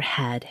of your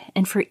head.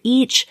 And for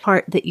each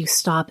part that you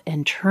stop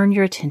and turn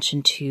your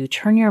attention to,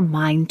 turn your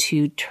mind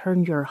to,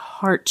 turn your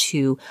heart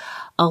to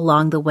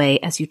along the way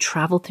as you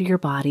travel through your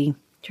body,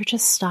 you're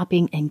just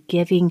stopping and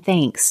giving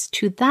thanks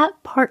to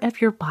that part of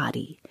your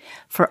body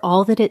for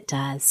all that it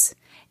does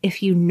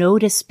if you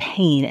notice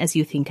pain as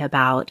you think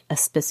about a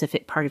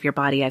specific part of your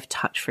body, I've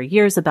talked for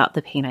years about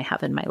the pain I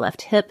have in my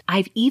left hip.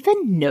 I've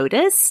even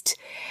noticed,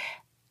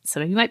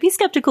 some of you might be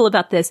skeptical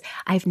about this,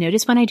 I've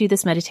noticed when I do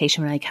this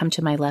meditation, when I come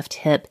to my left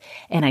hip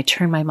and I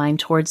turn my mind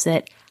towards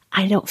it,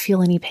 I don't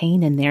feel any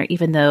pain in there,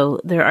 even though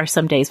there are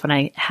some days when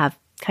I have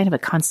kind of a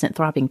constant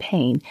throbbing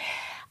pain.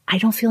 I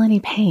don't feel any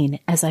pain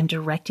as I'm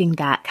directing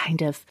that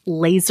kind of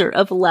laser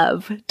of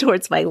love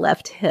towards my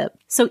left hip.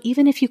 So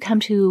even if you come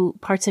to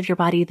parts of your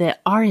body that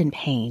are in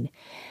pain,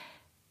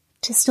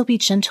 to still be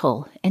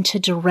gentle and to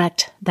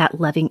direct that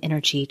loving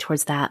energy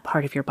towards that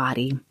part of your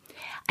body.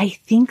 I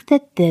think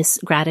that this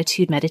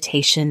gratitude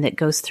meditation that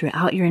goes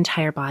throughout your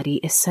entire body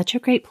is such a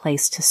great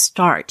place to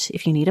start.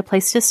 If you need a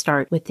place to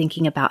start with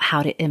thinking about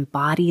how to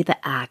embody the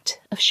act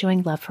of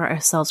showing love for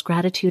ourselves,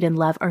 gratitude and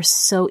love are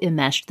so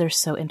enmeshed, they're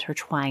so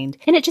intertwined.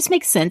 And it just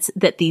makes sense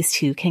that these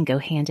two can go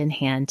hand in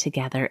hand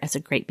together as a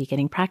great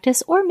beginning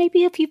practice. Or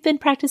maybe if you've been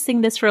practicing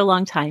this for a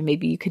long time,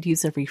 maybe you could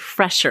use a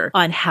refresher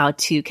on how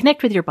to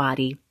connect with your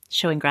body,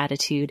 showing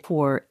gratitude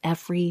for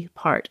every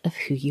part of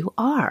who you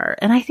are.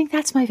 And I think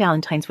that's my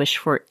Valentine's wish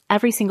for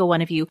every single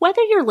one of you,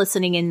 whether you're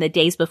listening in the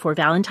days before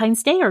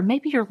Valentine's Day, or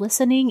maybe you're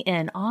listening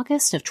in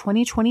August of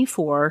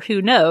 2024,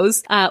 who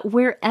knows,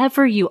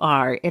 wherever you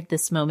are at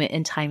this moment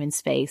in time and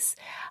space.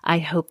 I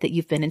hope that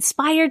you've been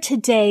inspired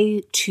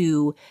today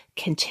to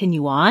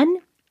continue on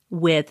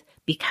with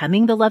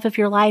becoming the love of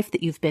your life,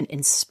 that you've been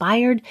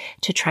inspired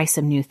to try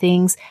some new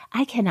things.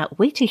 I cannot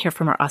wait to hear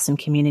from our awesome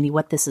community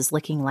what this is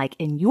looking like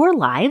in your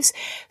lives.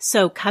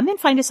 So come and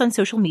find us on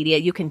social media.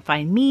 You can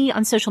find me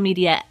on social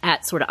media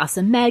at Sorta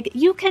Awesome Meg.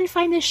 You can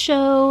find this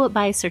show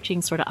by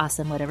searching Sorta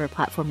Awesome, whatever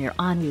platform you're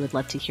on. We would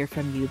love to hear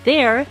from you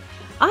there.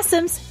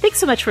 Awesomes, thanks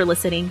so much for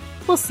listening.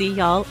 We'll see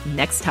y'all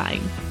next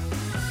time.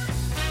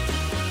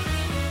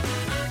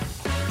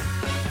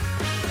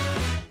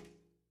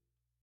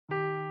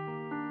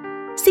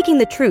 Seeking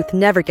the truth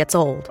never gets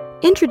old.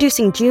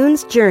 Introducing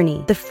June's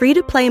Journey, the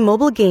free-to-play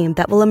mobile game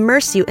that will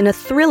immerse you in a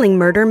thrilling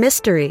murder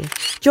mystery.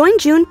 Join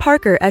June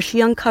Parker as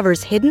she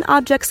uncovers hidden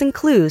objects and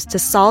clues to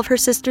solve her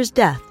sister's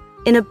death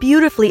in a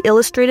beautifully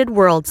illustrated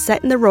world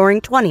set in the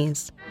Roaring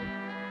 '20s.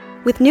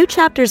 With new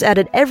chapters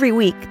added every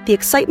week, the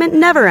excitement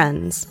never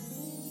ends.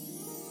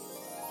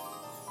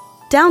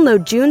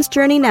 Download June's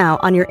Journey now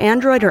on your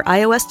Android or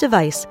iOS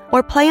device,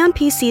 or play on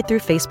PC through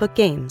Facebook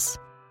Games.